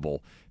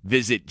 affordable.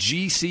 Visit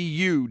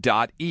gcu.edu.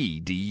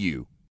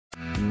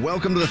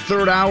 Welcome to the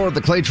third hour of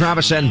the Clay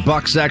Travis and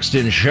Buck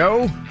Sexton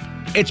Show.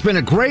 It's been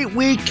a great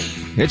week.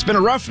 It's been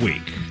a rough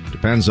week.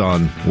 Depends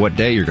on what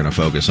day you're going to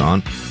focus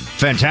on.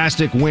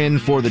 Fantastic win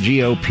for the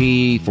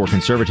GOP, for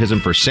Conservatism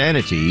for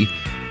Sanity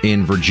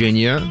in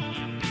Virginia.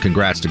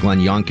 Congrats to Glenn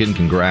Youngkin.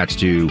 Congrats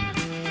to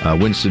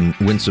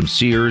Winsome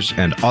Sears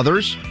and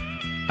others.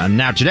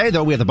 Now today,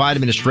 though, we have the Biden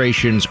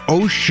administration's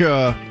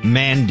OSHA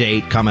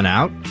mandate coming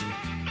out.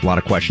 A lot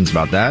of questions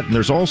about that. And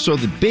there's also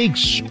the big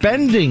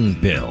spending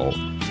bill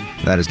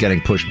that is getting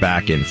pushed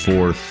back and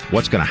forth.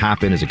 What's going to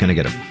happen? Is it going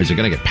to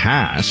get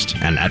passed?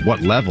 And at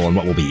what level? And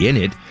what will be in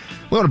it?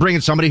 We want to bring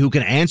in somebody who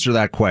can answer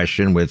that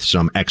question with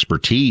some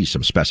expertise,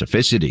 some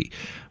specificity.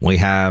 We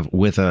have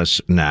with us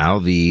now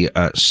the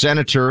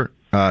Senator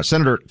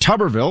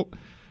Tuberville.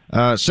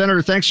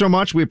 Senator, thanks so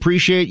much. We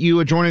appreciate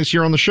you joining us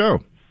here on the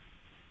show.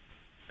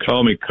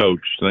 Call me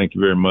Coach. Thank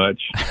you very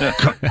much.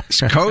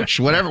 Coach,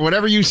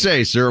 whatever you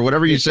say, sir,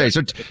 whatever you say.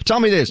 So tell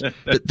me this,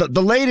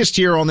 the latest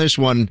here on this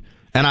one,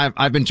 and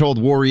I've been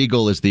told War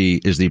Eagle is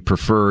the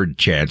preferred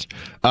chant.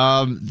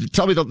 Tell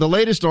me the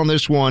latest on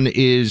this one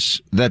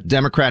is that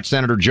Democrat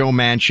Senator Joe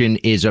Manchin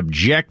is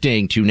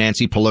objecting to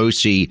Nancy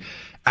Pelosi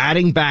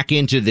adding back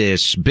into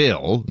this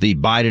bill, the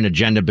Biden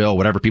agenda bill,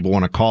 whatever people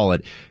want to call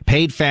it,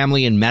 paid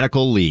family and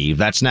medical leave.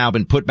 That's now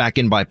been put back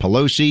in by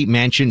Pelosi.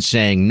 Manchin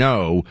saying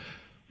no.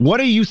 What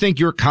do you think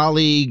your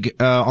colleague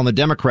on the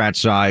Democrat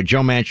side,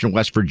 Joe Manchin of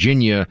West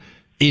Virginia,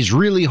 is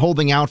really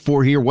holding out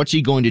for here? What's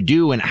he going to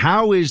do? And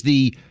how is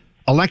the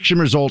election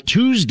result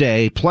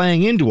Tuesday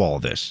playing into all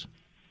of this?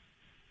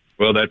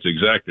 Well, that's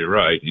exactly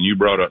right. And you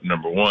brought up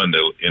number one,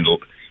 in the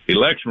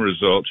election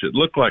results, it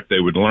looked like they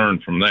would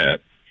learn from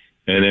that.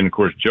 And then, of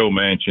course, Joe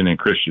Manchin and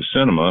Kyrsten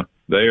Sinema,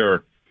 they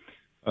are,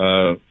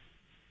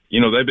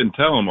 they've been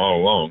telling them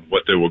all along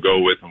what they will go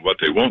with and what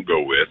they won't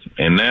go with.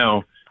 And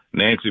now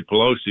Nancy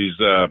Pelosi's,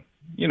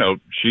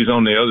 she's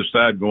on the other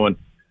side going,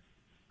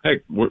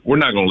 heck, we're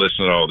not going to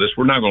listen to all this.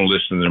 We're not going to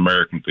listen to the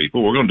American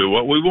people. We're going to do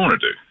what we want to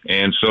do.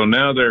 And so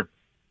now they're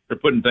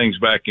putting things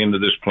back into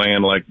this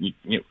plan like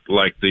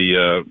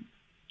the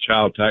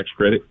child tax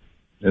credit.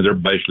 And they're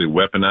basically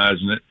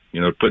weaponizing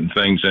it, putting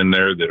things in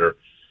there that are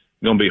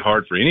going to be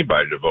hard for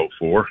anybody to vote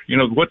for.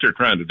 What they're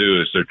trying to do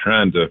is they're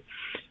trying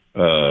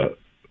to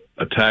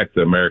attack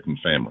the American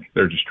family.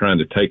 They're just trying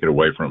to take it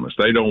away from us.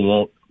 They don't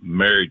want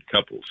married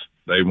couples.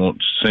 They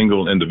want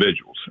single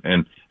individuals.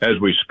 And as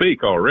we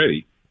speak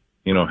already,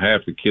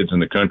 half the kids in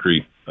the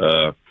country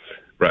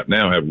right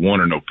now have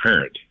one or no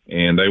parent,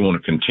 and they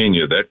want to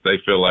continue that. They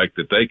feel like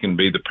that they can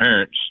be the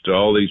parents to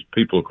all these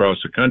people across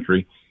the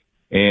country,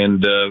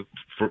 and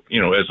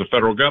as a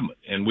federal government.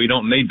 And we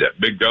don't need that.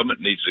 Big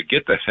government needs to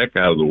get the heck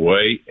out of the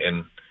way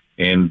and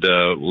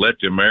let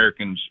the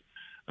Americans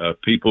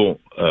people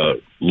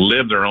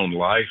live their own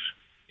life.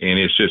 And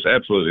it's just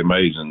absolutely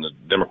amazing. The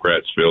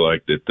Democrats feel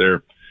like that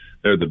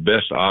they're the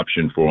best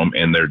option for them,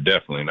 and they're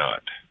definitely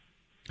not.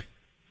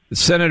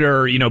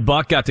 Senator,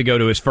 Buck got to go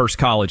to his first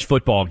college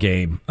football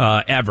game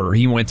ever.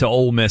 He went to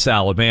Ole Miss,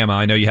 Alabama.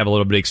 I know you have a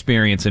little bit of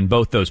experience in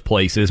both those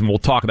places, and we'll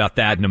talk about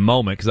that in a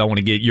moment because I want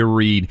to get your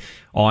read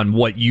on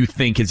what you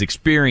think his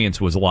experience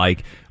was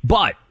like.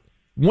 But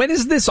when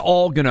is this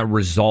all going to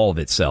resolve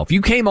itself?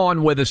 You came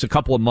on with us a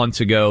couple of months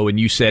ago, and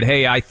you said,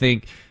 hey, I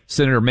think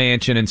Senator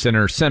Manchin and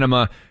Senator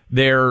Sinema,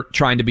 they're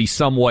trying to be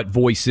somewhat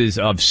voices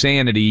of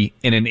sanity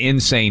in an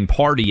insane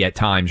party at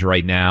times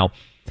right now.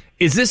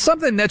 Is this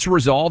something that's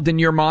resolved in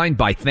your mind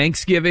by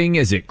Thanksgiving?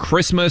 Is it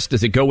Christmas?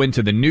 Does it go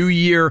into the new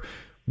year?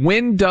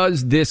 When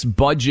does this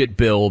budget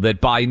bill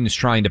that Biden's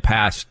trying to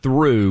pass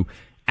through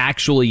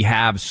actually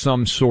have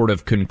some sort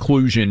of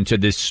conclusion to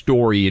this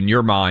story in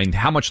your mind?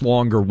 How much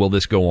longer will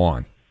this go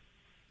on?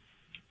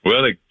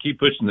 Well, they keep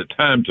pushing the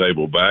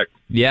timetable back.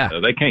 Yeah.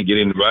 They can't get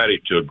anybody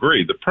to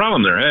agree. The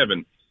problem they're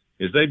having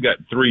is they've got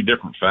three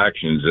different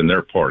factions in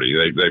their party.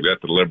 They've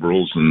got the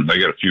liberals, and they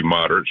got a few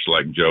moderates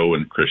like Joe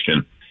and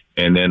Christian.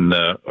 And then,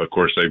 of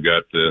course, they've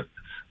got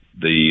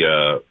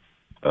the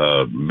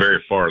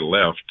very far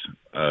left.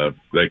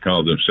 They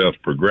call themselves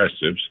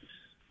progressives.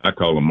 I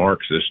call them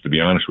Marxists, to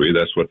be honest with you.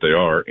 That's what they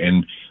are.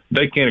 And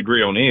they can't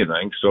agree on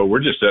anything. So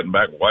we're just sitting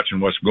back watching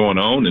what's going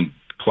on, and the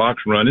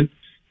clock's running.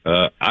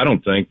 I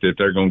don't think that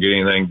they're going to get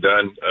anything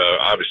done,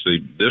 obviously,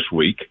 this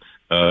week.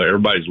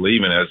 Everybody's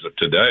leaving as of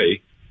today.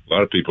 A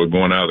lot of people are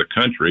going out of the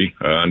country.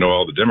 I know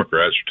all the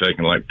Democrats are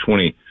taking like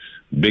 20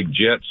 big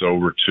jets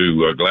over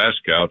to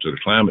Glasgow to the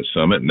climate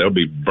summit, and they'll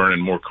be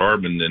burning more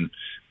carbon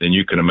than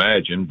you can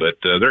imagine. But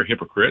they're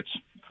hypocrites.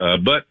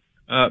 But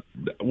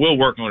we'll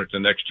work on it the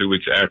next 2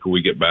 weeks after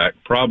we get back.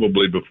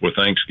 Probably before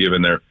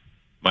Thanksgiving, there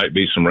might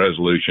be some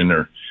resolution,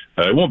 or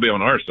it won't be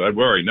on our side.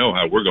 We already know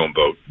how we're going to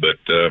vote, but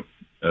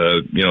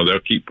they'll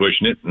keep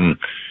pushing it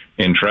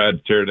and try to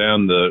tear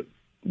down the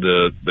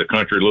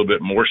country a little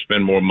bit more,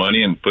 spend more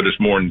money, and put us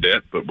more in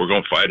debt. But we're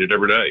going to fight it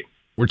every day.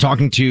 We're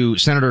talking to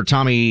Senator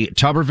Tommy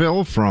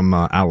Tuberville from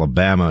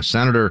Alabama.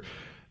 Senator,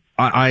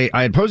 I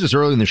had posed this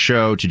early in the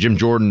show to Jim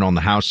Jordan on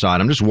the House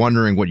side. I'm just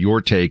wondering what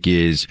your take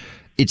is.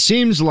 It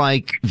seems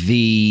like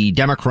the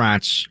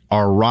Democrats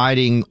are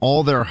riding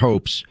all their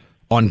hopes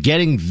on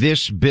getting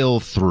this bill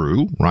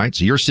through, right?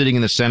 So you're sitting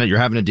in the Senate, you're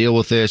having to deal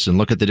with this and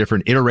look at the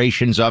different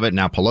iterations of it.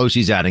 Now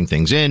Pelosi's adding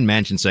things in,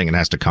 Manchin saying it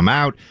has to come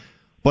out.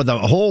 But the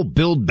whole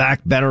Build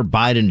Back Better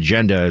Biden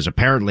agenda is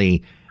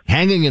apparently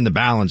hanging in the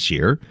balance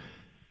here.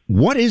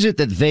 What is it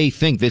that they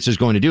think this is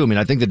going to do? I mean,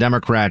 I think the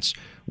Democrats,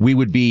 we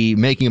would be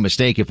making a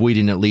mistake if we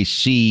didn't at least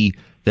see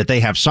that they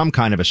have some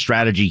kind of a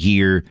strategy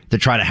here to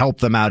try to help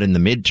them out in the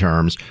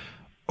midterms.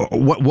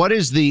 What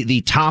is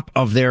the top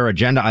of their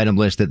agenda item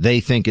list that they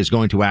think is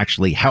going to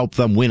actually help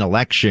them win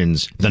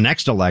elections, the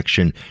next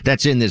election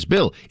that's in this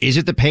bill? Is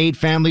it the paid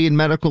family and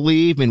medical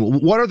leave? I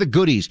mean, what are the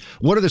goodies?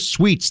 What are the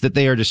sweets that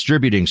they are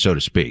distributing, so to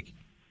speak?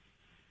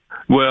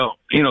 Well,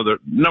 the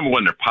number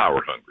one, they're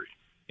power hungry.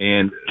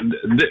 And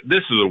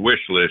this is a wish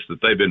list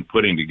that they've been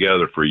putting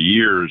together for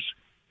years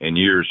and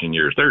years and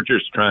years. They're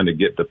just trying to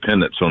get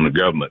dependence on the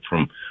government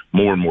from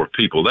more and more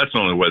people. That's the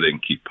only way they can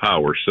keep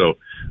power. So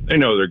they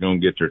know they're going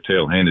to get their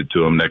tail handed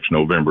to them next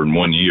November in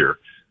 1 year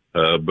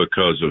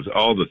because of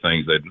all the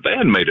things they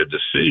hadn't made a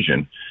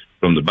decision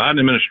from the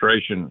Biden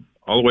administration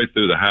all the way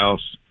through the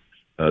House,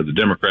 the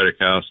Democratic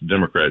House, the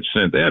Democratic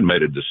Senate. They hadn't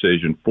made a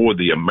decision for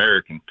the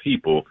American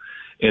people.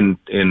 in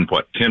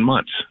 10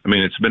 months. I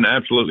mean, it's been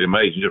absolutely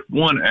amazing. Just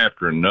one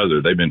after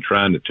another, they've been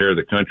trying to tear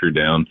the country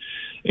down.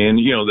 And,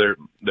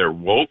 they're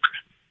woke.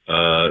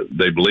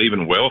 They believe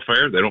in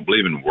welfare. They don't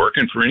believe in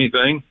working for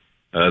anything.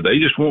 They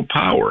just want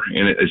power.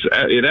 And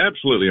it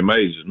absolutely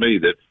amazes me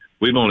that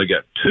we've only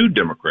got 2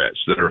 Democrats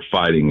that are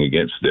fighting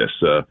against this,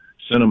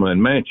 Sinema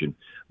and Manchin.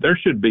 There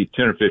should be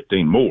 10 or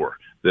 15 more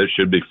that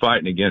should be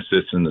fighting against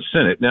this in the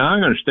Senate. Now,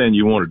 I understand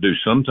you want to do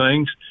some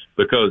things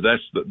because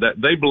that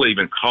they believe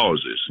in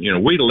causes.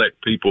 We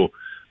elect people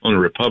on the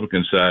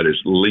Republican side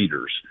as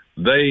leaders.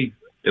 They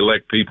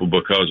elect people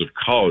because of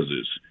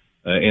causes,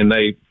 and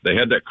they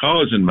had that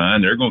cause in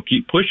mind. They're going to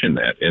keep pushing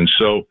that, and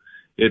so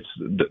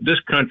this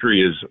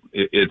country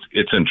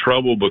it's in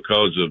trouble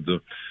because of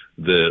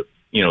the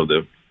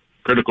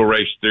critical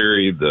race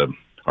theory.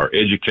 Our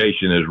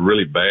education is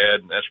really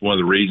bad. That's one of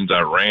the reasons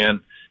I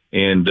ran.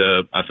 And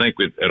I think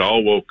it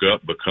all woke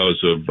up because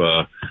of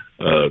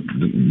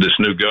this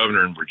new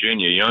governor in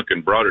Virginia.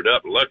 Youngkin brought it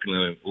up,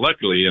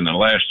 luckily in the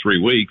last 3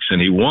 weeks,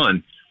 and he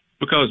won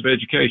because of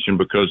education,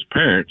 because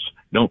parents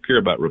don't care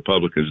about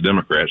Republicans,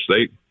 Democrats.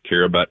 They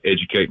care about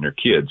educating their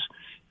kids.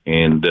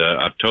 And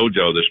I've told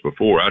y'all this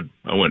before. I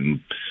went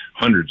in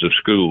hundreds of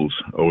schools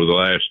over the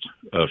last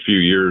few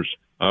years,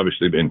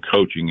 obviously been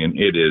coaching, and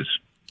it is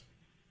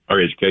our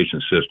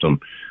education system.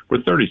 We're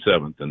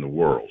 37th in the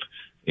world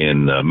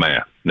in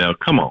math. Now,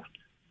 come on.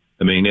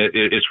 I mean,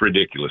 it's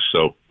ridiculous.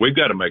 So we've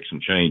got to make some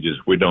changes.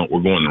 We're going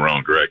in the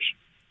wrong direction.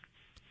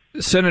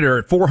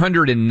 Senator,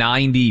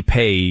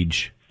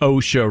 490-page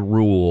OSHA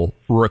rule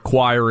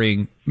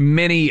requiring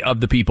many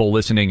of the people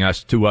listening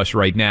to us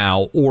right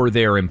now or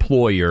their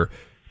employer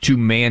to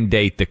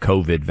mandate the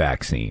COVID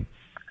vaccine.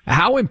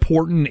 How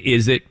important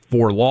is it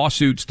for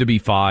lawsuits to be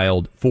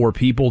filed, for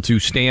people to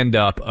stand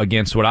up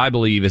against what I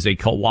believe is a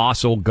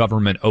colossal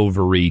government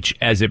overreach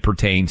as it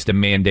pertains to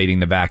mandating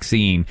the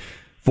vaccine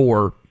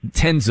for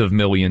tens of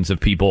millions of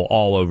people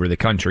all over the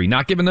country,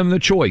 not giving them the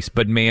choice,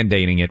 but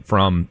mandating it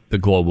from the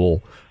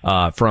global,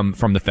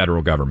 from the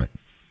federal government?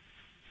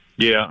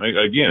 Yeah,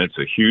 again, it's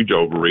a huge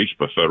overreach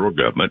by federal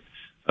government.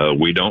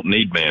 We don't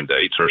need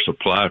mandates. Our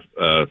supply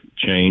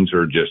chains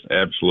are just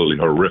absolutely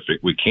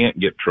horrific. We can't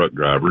get truck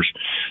drivers,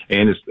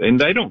 and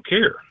they don't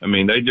care. I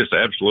mean, they just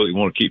absolutely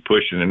want to keep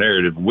pushing the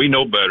narrative. We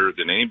know better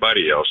than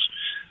anybody else.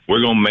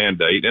 We're going to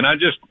mandate. And I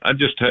just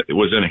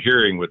was in a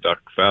hearing with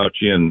Dr.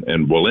 Fauci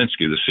and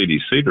Walensky, the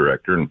CDC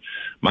director, and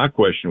my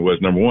question was,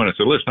 number one, I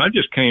said, listen, I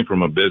just came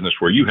from a business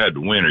where you had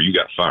to win or you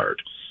got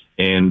fired.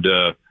 And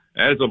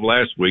as of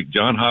last week,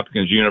 Johns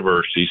Hopkins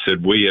University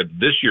said we had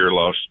this year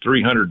lost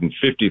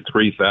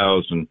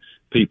 353,000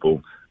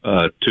 people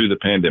to the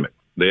pandemic.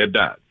 They had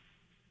died.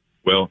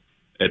 Well,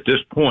 at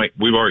this point,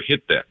 we've already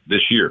hit that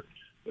this year.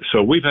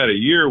 So we've had a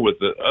year with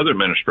the other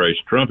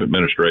administration, Trump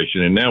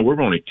administration, and now we're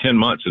only 10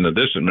 months into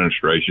this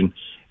administration,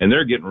 and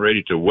they're getting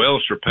ready to well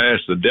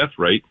surpass the death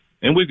rate.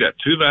 And we've got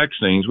 2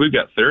 vaccines. We've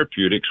got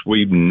therapeutics.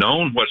 We've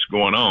known what's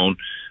going on.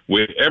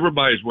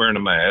 Everybody's wearing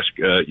a mask.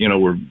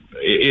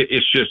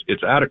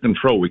 It's out of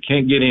control. We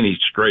can't get any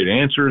straight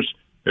answers.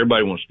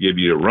 Everybody wants to give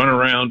you a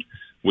runaround.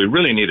 We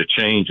really need a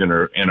change in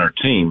our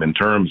team in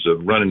terms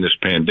of running this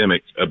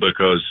pandemic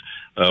because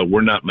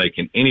we're not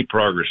making any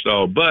progress at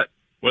all. But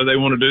what do they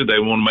want to do? They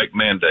want to make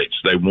mandates.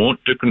 They want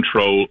to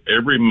control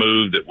every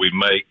move that we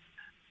make,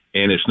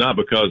 and it's not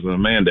because of a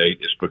mandate.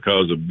 It's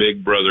because of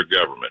big brother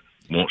government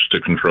wants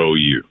to control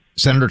you.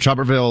 Senator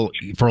Tuberville,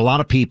 for a lot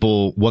of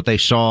people, what they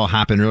saw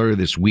happen earlier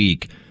this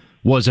week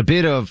was a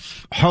bit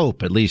of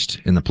hope, at least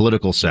in the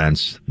political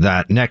sense,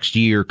 that next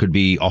year could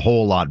be a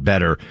whole lot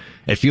better.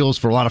 It feels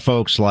for a lot of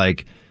folks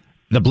like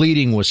the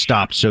bleeding was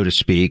stopped, so to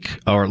speak,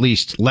 or at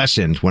least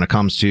lessened when it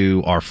comes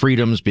to our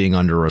freedoms being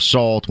under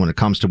assault, when it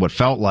comes to what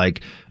felt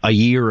like a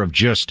year of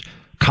just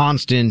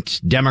constant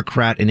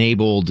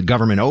Democrat-enabled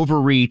government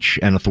overreach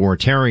and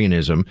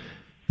authoritarianism.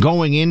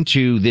 Going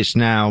into this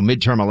now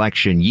midterm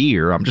election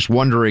year, I'm just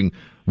wondering,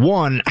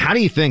 one, how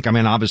do you think, I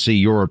mean, obviously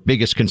your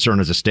biggest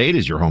concern as a state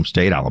is your home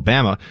state,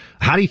 Alabama.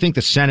 How do you think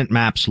the Senate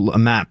map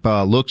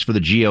looks for the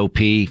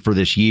GOP for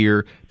this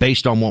year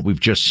based on what we've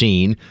just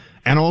seen?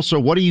 And also,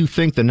 what do you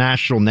think the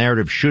national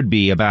narrative should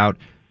be about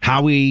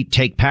how we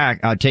take back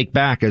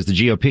as the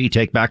GOP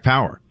take back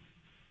power?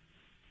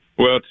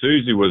 Well,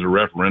 Tuesday was a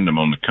referendum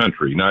on the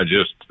country, not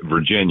just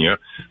Virginia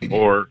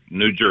or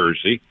New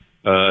Jersey.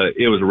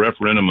 It was a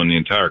referendum on the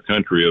entire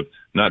country of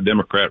not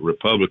Democrat,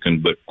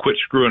 Republican, but quit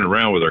screwing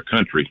around with our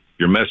country.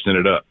 You're messing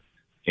it up.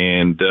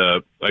 And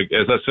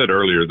as I said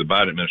earlier, the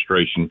Biden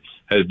administration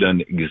has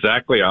done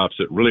exactly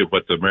opposite, really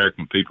what the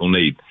American people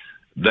need.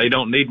 They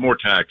don't need more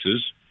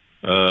taxes.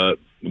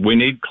 We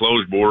need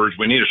closed borders.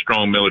 We need a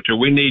strong military.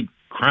 We need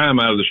crime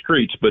out of the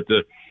streets. But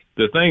the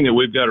thing that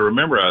we've got to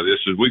remember out of this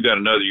is we've got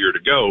another year to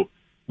go.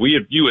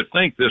 You would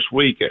think this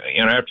week,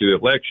 after the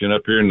election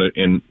up here in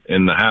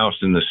the House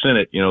and the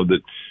Senate,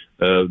 that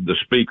the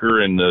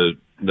Speaker and the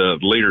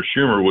Leader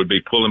Schumer would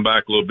be pulling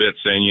back a little bit,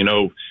 saying,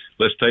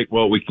 let's take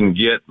what we can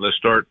get. Let's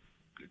start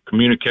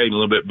communicating a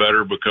little bit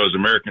better because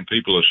American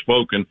people have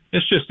spoken.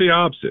 It's just the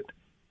opposite.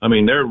 I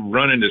mean, they're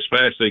running as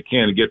fast as they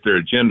can to get their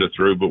agenda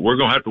through, but we're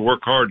going to have to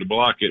work hard to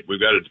block it. We've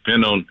got to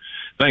depend on,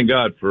 thank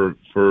God for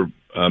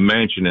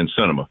Manchin and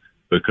Sinema,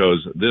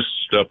 because this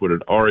stuff would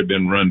have already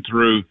been run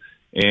through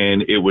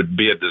and it would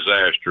be a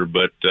disaster.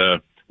 But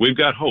we've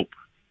got hope.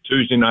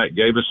 Tuesday night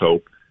gave us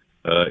hope.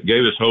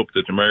 Gave us hope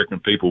that the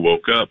American people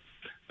woke up.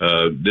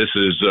 This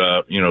is,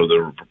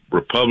 the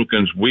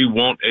Republicans. We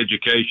want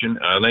education.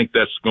 I think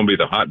that's going to be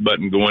the hot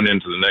button going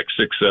into the next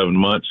 6-7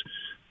 months.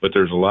 But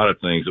there's a lot of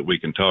things that we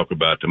can talk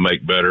about to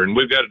make better, and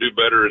we've got to do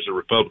better as a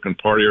Republican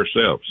Party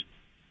ourselves.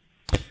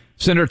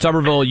 Senator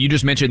Tuberville, you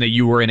just mentioned that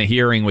you were in a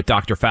hearing with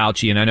Dr.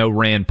 Fauci, and I know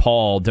Rand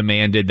Paul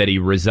demanded that he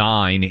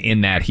resign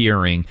in that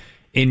hearing.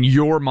 In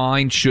your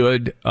mind,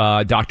 should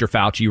Dr.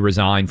 Fauci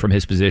resign from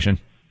his position?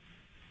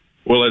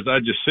 Well, as I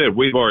just said,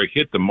 we've already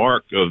hit the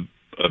mark of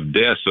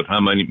deaths of how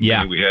many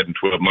we had in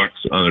 12 months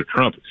under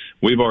Trump.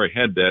 We've already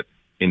had that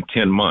in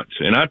 10 months.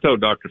 And I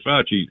told Dr.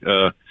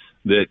 Fauci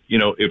that,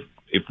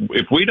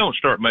 if we don't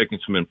start making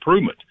some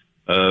improvement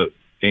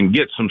and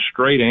get some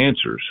straight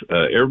answers,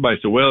 everybody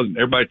said, well,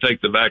 everybody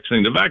take the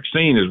vaccine. The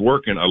vaccine is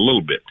working a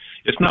little bit.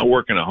 It's not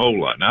working a whole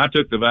lot. Now, I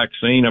took the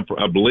vaccine. I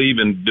believe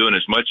in doing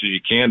as much as you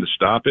can to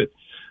stop it.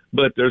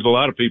 But there's a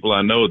lot of people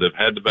I know that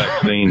have had the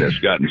vaccine that's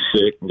gotten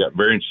sick and got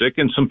very sick,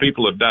 and some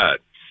people have died.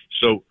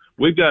 So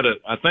we've got to,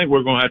 I think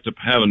we're going to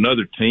have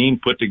another team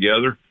put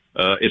together.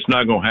 It's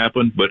not going to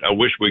happen, but I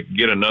wish we could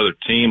get another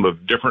team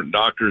of different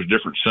doctors,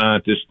 different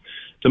scientists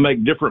to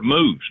make different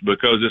moves,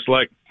 because it's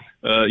like,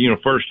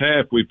 first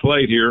half we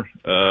played here,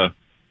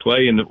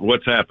 Clay, and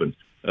what's happened?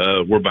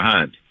 We're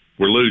behind.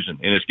 We're losing,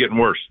 and it's getting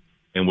worse.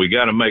 And we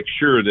got to make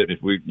sure that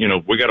if we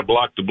got to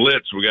block the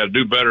blitz, we got to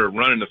do better at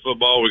running the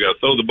football. We got to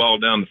throw the ball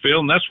down the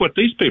field. And that's what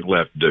these people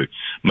have to do.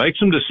 Make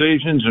some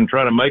decisions and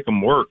try to make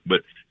them work.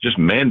 But just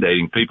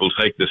mandating people to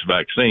take this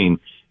vaccine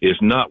is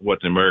not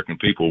what the American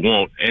people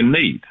want and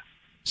need.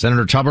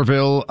 Senator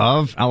Tuberville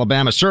of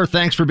Alabama. Sir,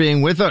 thanks for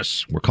being with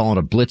us. We're calling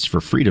a blitz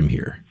for freedom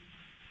here.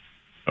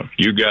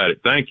 You got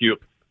it. Thank you.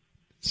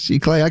 See,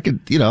 Clay, I could,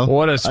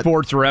 What a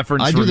sports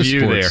reference from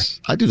you there.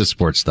 I do the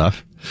sports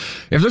stuff.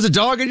 If there's a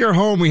dog in your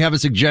home, we have a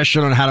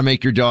suggestion on how to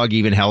make your dog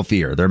even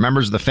healthier. They're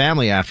members of the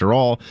family, after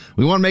all.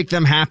 We want to make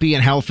them happy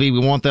and healthy.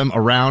 We want them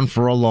around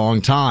for a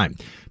long time.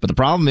 But the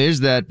problem is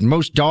that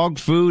most dog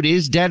food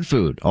is dead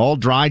food. All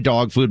dry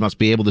dog food must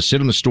be able to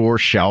sit on the store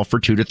shelf for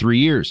 2 to 3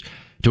 years.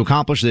 To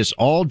accomplish this,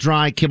 all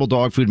dry kibble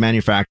dog food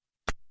manufacturers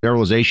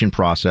sterilization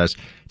process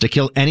to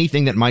kill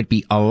anything that might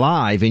be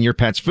alive in your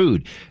pet's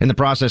food. In the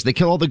process, they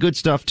kill all the good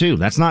stuff too.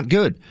 That's not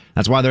good.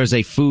 That's why there's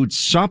a food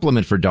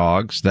supplement for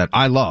dogs that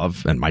I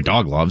love and my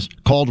dog loves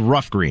called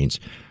Rough Greens.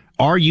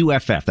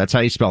 RUFF. That's how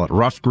you spell it.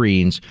 Rough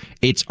Greens.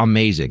 It's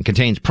amazing.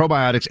 Contains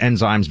probiotics,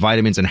 enzymes,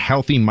 vitamins, and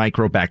healthy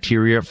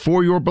microbacteria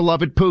for your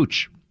beloved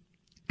pooch.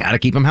 Gotta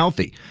keep them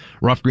healthy.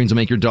 Rough Greens will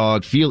make your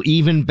dog feel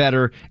even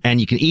better,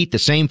 and you can eat the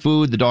same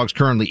food the dog's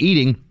currently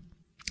eating.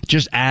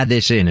 Just add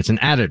this in. It's an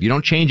additive. You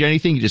don't change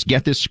anything. You just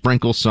get this,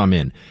 sprinkle some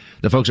in.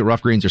 The folks at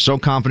Rough Greens are so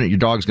confident your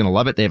dog's going to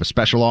love it. They have a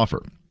special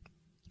offer.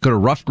 Go to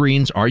Rough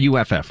Greens,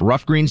 RUFF,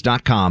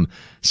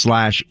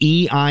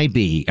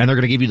 roughgreens.com/EIB, and they're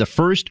going to give you the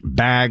first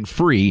bag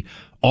free.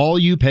 All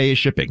you pay is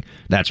shipping.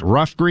 That's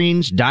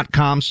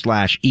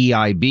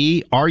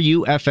roughgreens.com/EIB,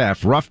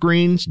 RUFF,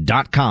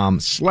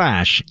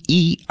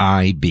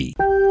 roughgreens.com/EIB.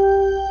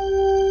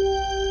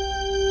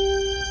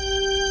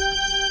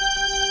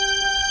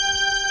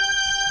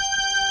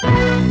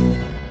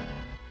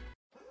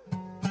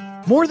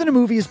 More Than a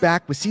Movie is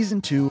back with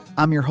Season 2.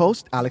 I'm your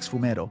host, Alex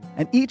Fumero,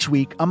 and each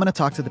week I'm going to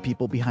talk to the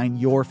people behind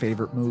your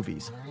favorite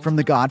movies. From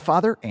The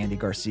Godfather, Andy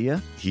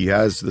Garcia. He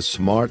has the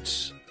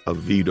smarts of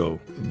Vito,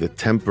 the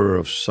temper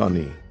of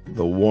Sonny,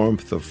 the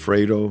warmth of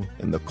Fredo,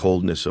 and the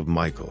coldness of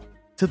Michael.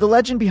 To the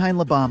legend behind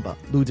La Bamba,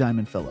 Lou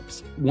Diamond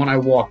Phillips. When I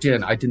walked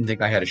in, I didn't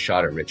think I had a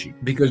shot at Richie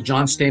because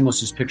John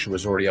Stamos' picture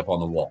was already up on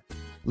the wall.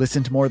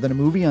 Listen to More Than a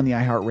Movie on the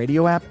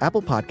iHeartRadio app,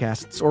 Apple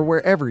Podcasts, or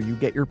wherever you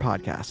get your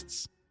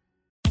podcasts.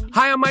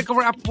 Hi, I'm Michael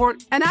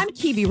Rappaport. And I'm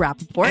Kibi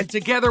Rappaport. And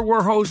together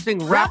we're hosting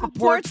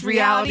Rappaport's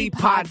Reality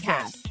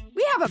Podcast.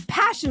 We have a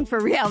passion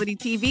for reality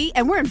TV,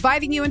 and we're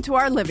inviting you into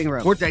our living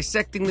room. We're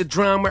dissecting the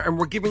drama, and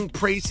we're giving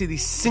praise to the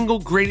single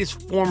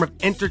greatest form of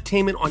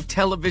entertainment on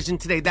television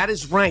today. That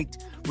is right.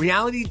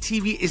 Reality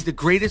TV is the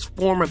greatest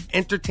form of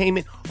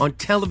entertainment on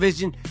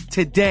television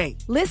today.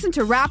 Listen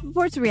to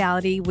Rappaport's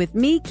Reality with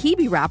me,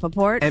 Kibi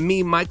Rappaport. And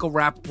me, Michael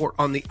Rappaport,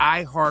 on the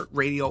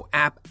iHeartRadio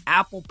app,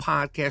 Apple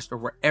Podcast, or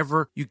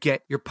wherever you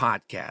get your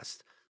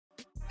podcast.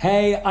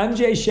 Hey, I'm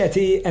Jay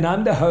Shetty, and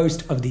I'm the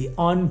host of the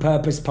On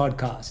Purpose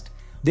podcast.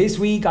 This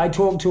week, I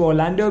talked to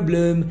Orlando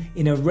Bloom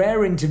in a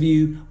rare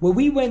interview where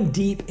we went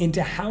deep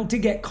into how to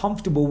get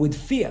comfortable with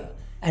fear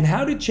and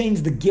how to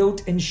change the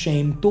guilt and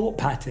shame thought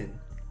pattern.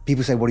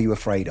 People say, what are you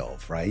afraid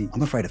of, right?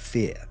 I'm afraid of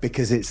fear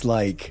because it's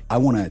like I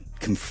want to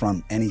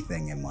confront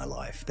anything in my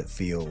life that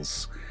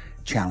feels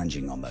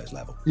challenging on those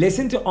levels.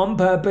 Listen to On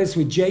Purpose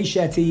with Jay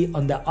Shetty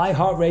on the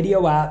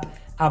iHeartRadio app,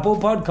 Apple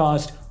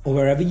Podcast, or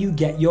wherever you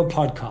get your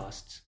podcasts.